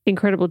really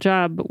incredible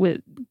job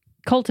with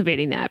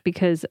cultivating that,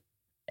 because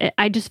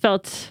I just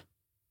felt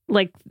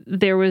like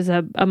there was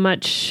a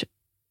much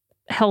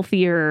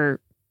healthier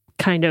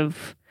kind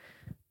of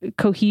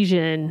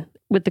cohesion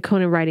with the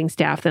Conan writing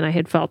staff than I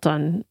had felt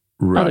on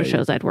other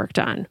shows I'd worked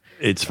on.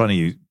 It's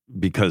funny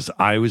because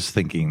I was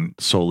thinking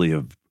solely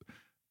of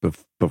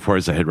before I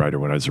was a head writer,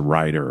 when I was a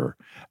writer,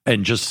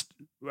 and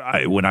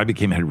when I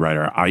became head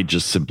writer, I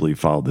just simply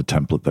followed the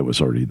template that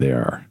was already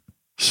there.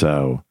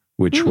 So,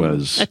 which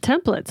was a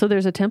template. So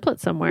there's a template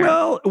somewhere.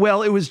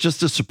 Well, it was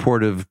just a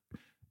supportive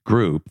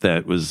group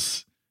that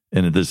was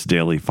in this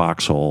daily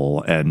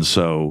foxhole. And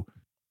so,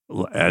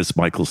 as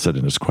Michael said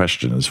in his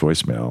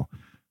voicemail,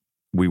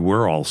 we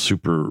were all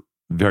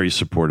very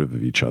supportive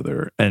of each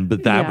other.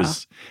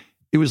 But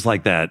it was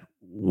like that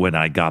when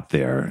I got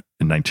there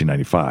in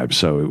 1995.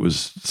 So it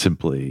was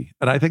simply,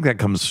 and I think that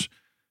comes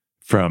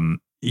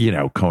from,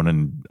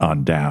 Conan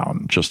on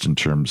down, just in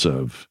terms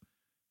of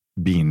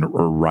being a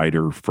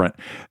writer friend.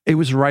 It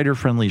was a writer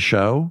friendly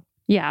show.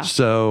 Yeah.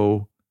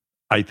 So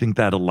I think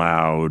that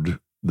allowed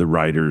the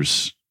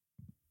writers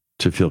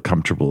to feel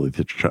comfortable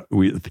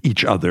with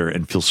each other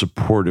and feel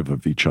supportive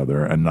of each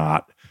other and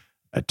not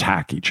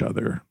attack each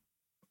other.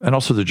 And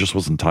also there just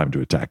wasn't time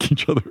to attack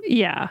each other.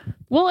 Yeah.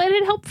 Well, and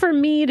it helped for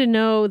me to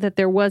know that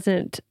there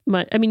wasn't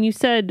much. I mean, you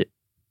said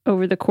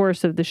over the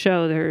course of the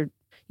show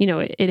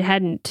it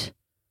hadn't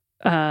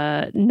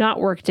not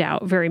worked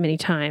out very many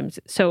times.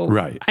 So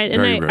right.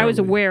 I was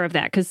aware of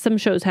that because some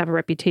shows have a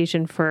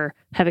reputation for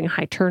having a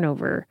high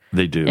turnover.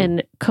 They do.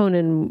 And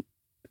Conan's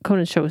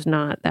show is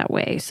not that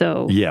way.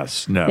 So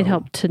yes, no. It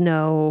helped to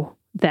know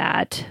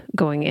that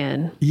going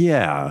in.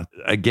 Yeah.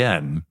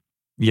 Again,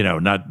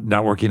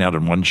 not working out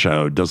in one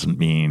show doesn't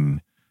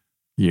mean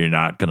you're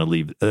not going to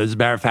leave. As a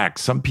matter of fact,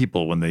 some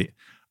people, when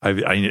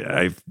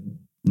I've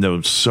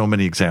known so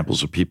many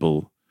examples of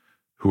people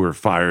who were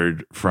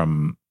fired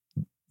from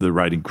the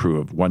writing crew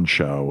of one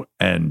show,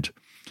 and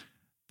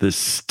the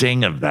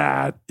sting of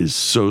that is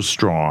so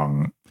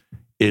strong,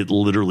 it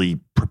literally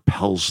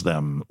propels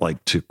them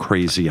like to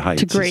crazy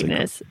heights. To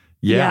greatness.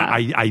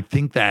 I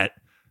think that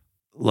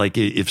like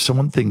if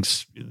someone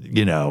thinks,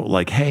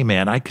 like, hey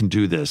man, I can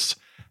do this,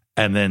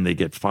 and then they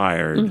get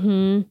fired,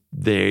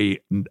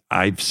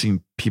 I've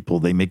seen people,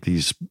 they make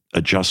these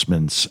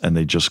adjustments and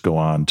they just go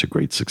on to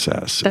great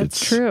success.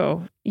 That's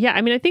true. Yeah.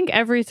 I mean, I think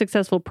every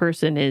successful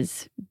person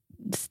is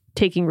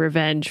taking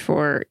revenge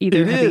for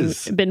either having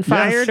been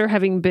fired or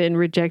having been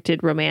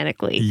rejected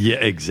romantically. Yeah,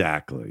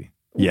 exactly.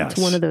 Yes.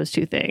 It's one of those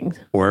two things.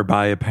 Or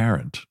by a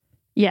parent.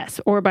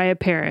 Yes, or by a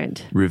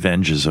parent.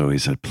 Revenge is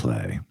always at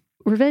play.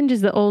 Revenge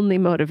is the only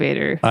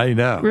motivator. I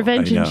know.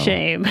 Revenge and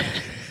shame.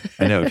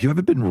 I know. If you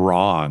haven't been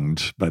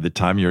wronged by the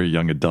time you're a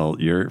young adult,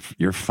 you're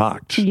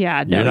fucked.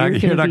 Yeah, no,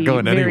 you're not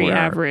going very anywhere.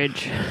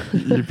 Average.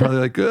 You're probably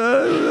like,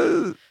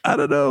 I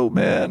don't know,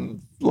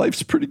 man.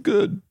 Life's pretty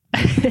good.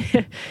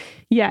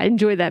 Yeah,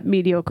 enjoy that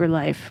mediocre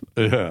life.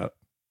 Yeah.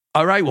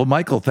 All right. Well,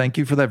 Michael, thank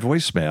you for that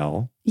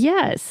voicemail.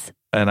 Yes.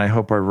 And I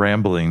hope our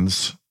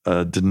ramblings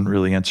didn't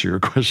really answer your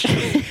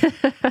question.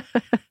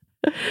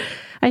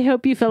 I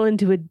hope you fell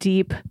into a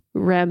deep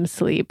REM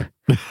sleep.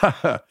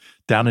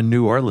 Down in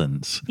New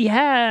Orleans.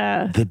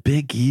 Yeah. The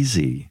Big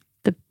Easy.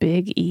 The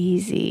Big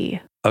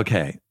Easy.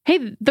 Okay.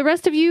 Hey, the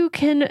rest of you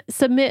can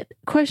submit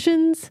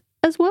questions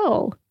as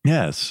well.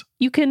 Yes.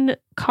 You can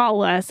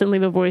call us and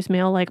leave a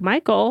voicemail like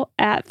Michael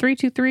at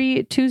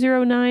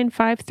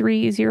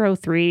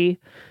 323-209-5303.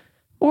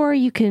 Or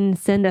you can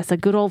send us a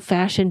good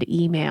old-fashioned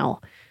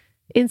email,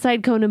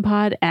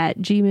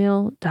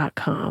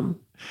 insideconanpod@gmail.com.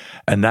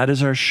 And that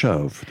is our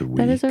show for the week.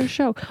 That is our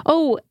show.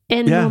 Oh,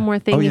 and one more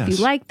thing. If you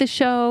like the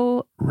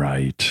show,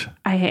 right,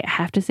 I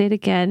have to say it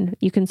again.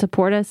 You can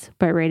support us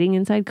by rating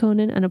Inside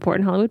Conan, an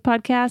Important Hollywood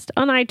podcast,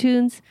 on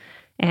iTunes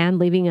and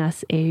leaving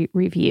us a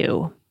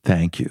review.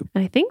 Thank you.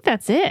 And I think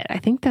that's it. I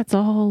think that's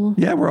all.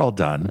 Yeah, we're all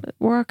done.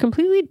 We're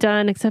completely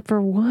done except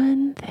for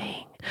one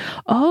thing.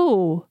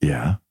 Oh.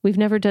 Yeah. We've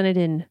never done it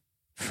in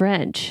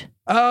French.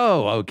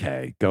 Oh,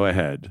 okay. Go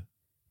ahead.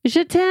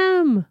 Je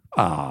t'aime.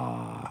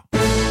 Ah.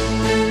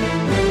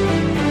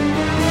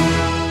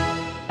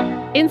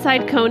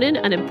 Inside Conan,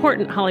 an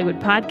Important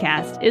Hollywood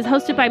podcast, is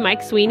hosted by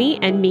Mike Sweeney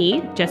and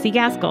me, Jesse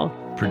Gaskell.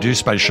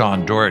 Produced by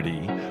Sean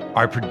Doherty.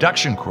 Our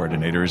production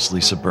coordinator is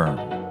Lisa Byrne.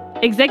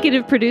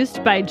 Executive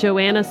produced by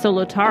Joanna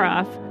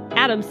Solotaroff,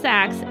 Adam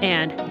Sachs,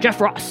 and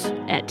Jeff Ross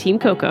at Team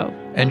Coco.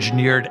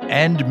 Engineered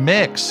and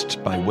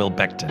mixed by Will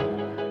Beckton.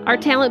 Our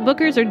talent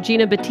bookers are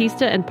Gina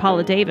Batista and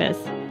Paula Davis.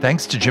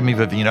 Thanks to Jimmy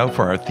Vivino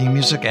for our theme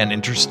music and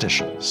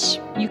interstitials.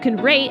 You can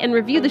rate and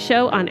review the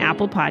show on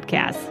Apple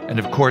Podcasts. And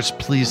of course,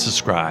 please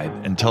subscribe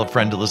and tell a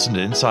friend to listen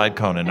to Inside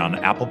Conan on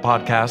Apple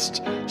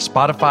Podcasts,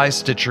 Spotify,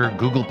 Stitcher,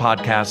 Google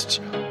Podcasts,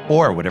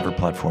 or whatever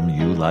platform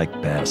you like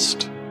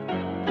best.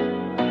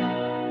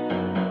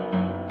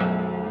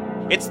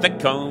 It's the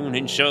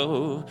Conan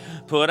Show.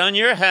 Put on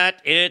your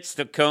hat, it's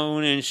the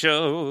Conan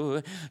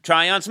Show.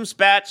 Try on some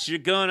spats, you're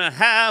gonna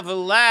have a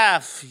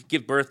laugh.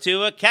 Give birth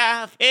to a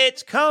calf,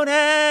 it's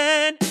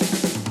Conan!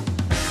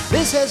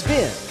 This has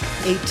been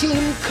a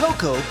Team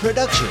Coco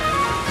production.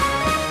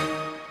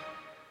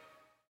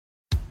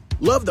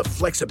 Love the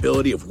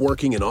flexibility of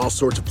working in all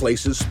sorts of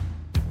places?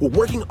 Well,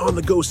 working on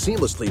the go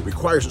seamlessly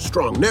requires a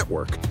strong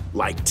network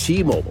like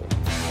T-Mobile.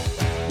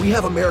 We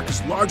have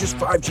America's largest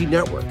 5G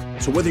network,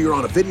 so whether you're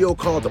on a video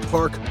call at the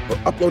park or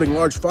uploading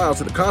large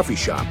files at a coffee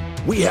shop,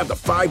 we have the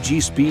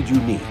 5G speed you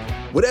need.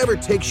 Whatever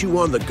takes you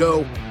on the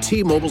go,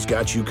 T-Mobile's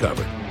got you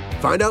covered.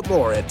 Find out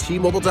more at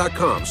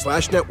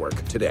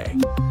T-Mobile.com/network today.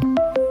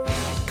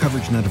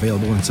 Coverage not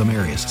available in some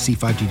areas. See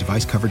 5G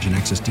device coverage and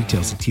access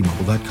details at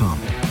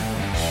T-Mobile.com.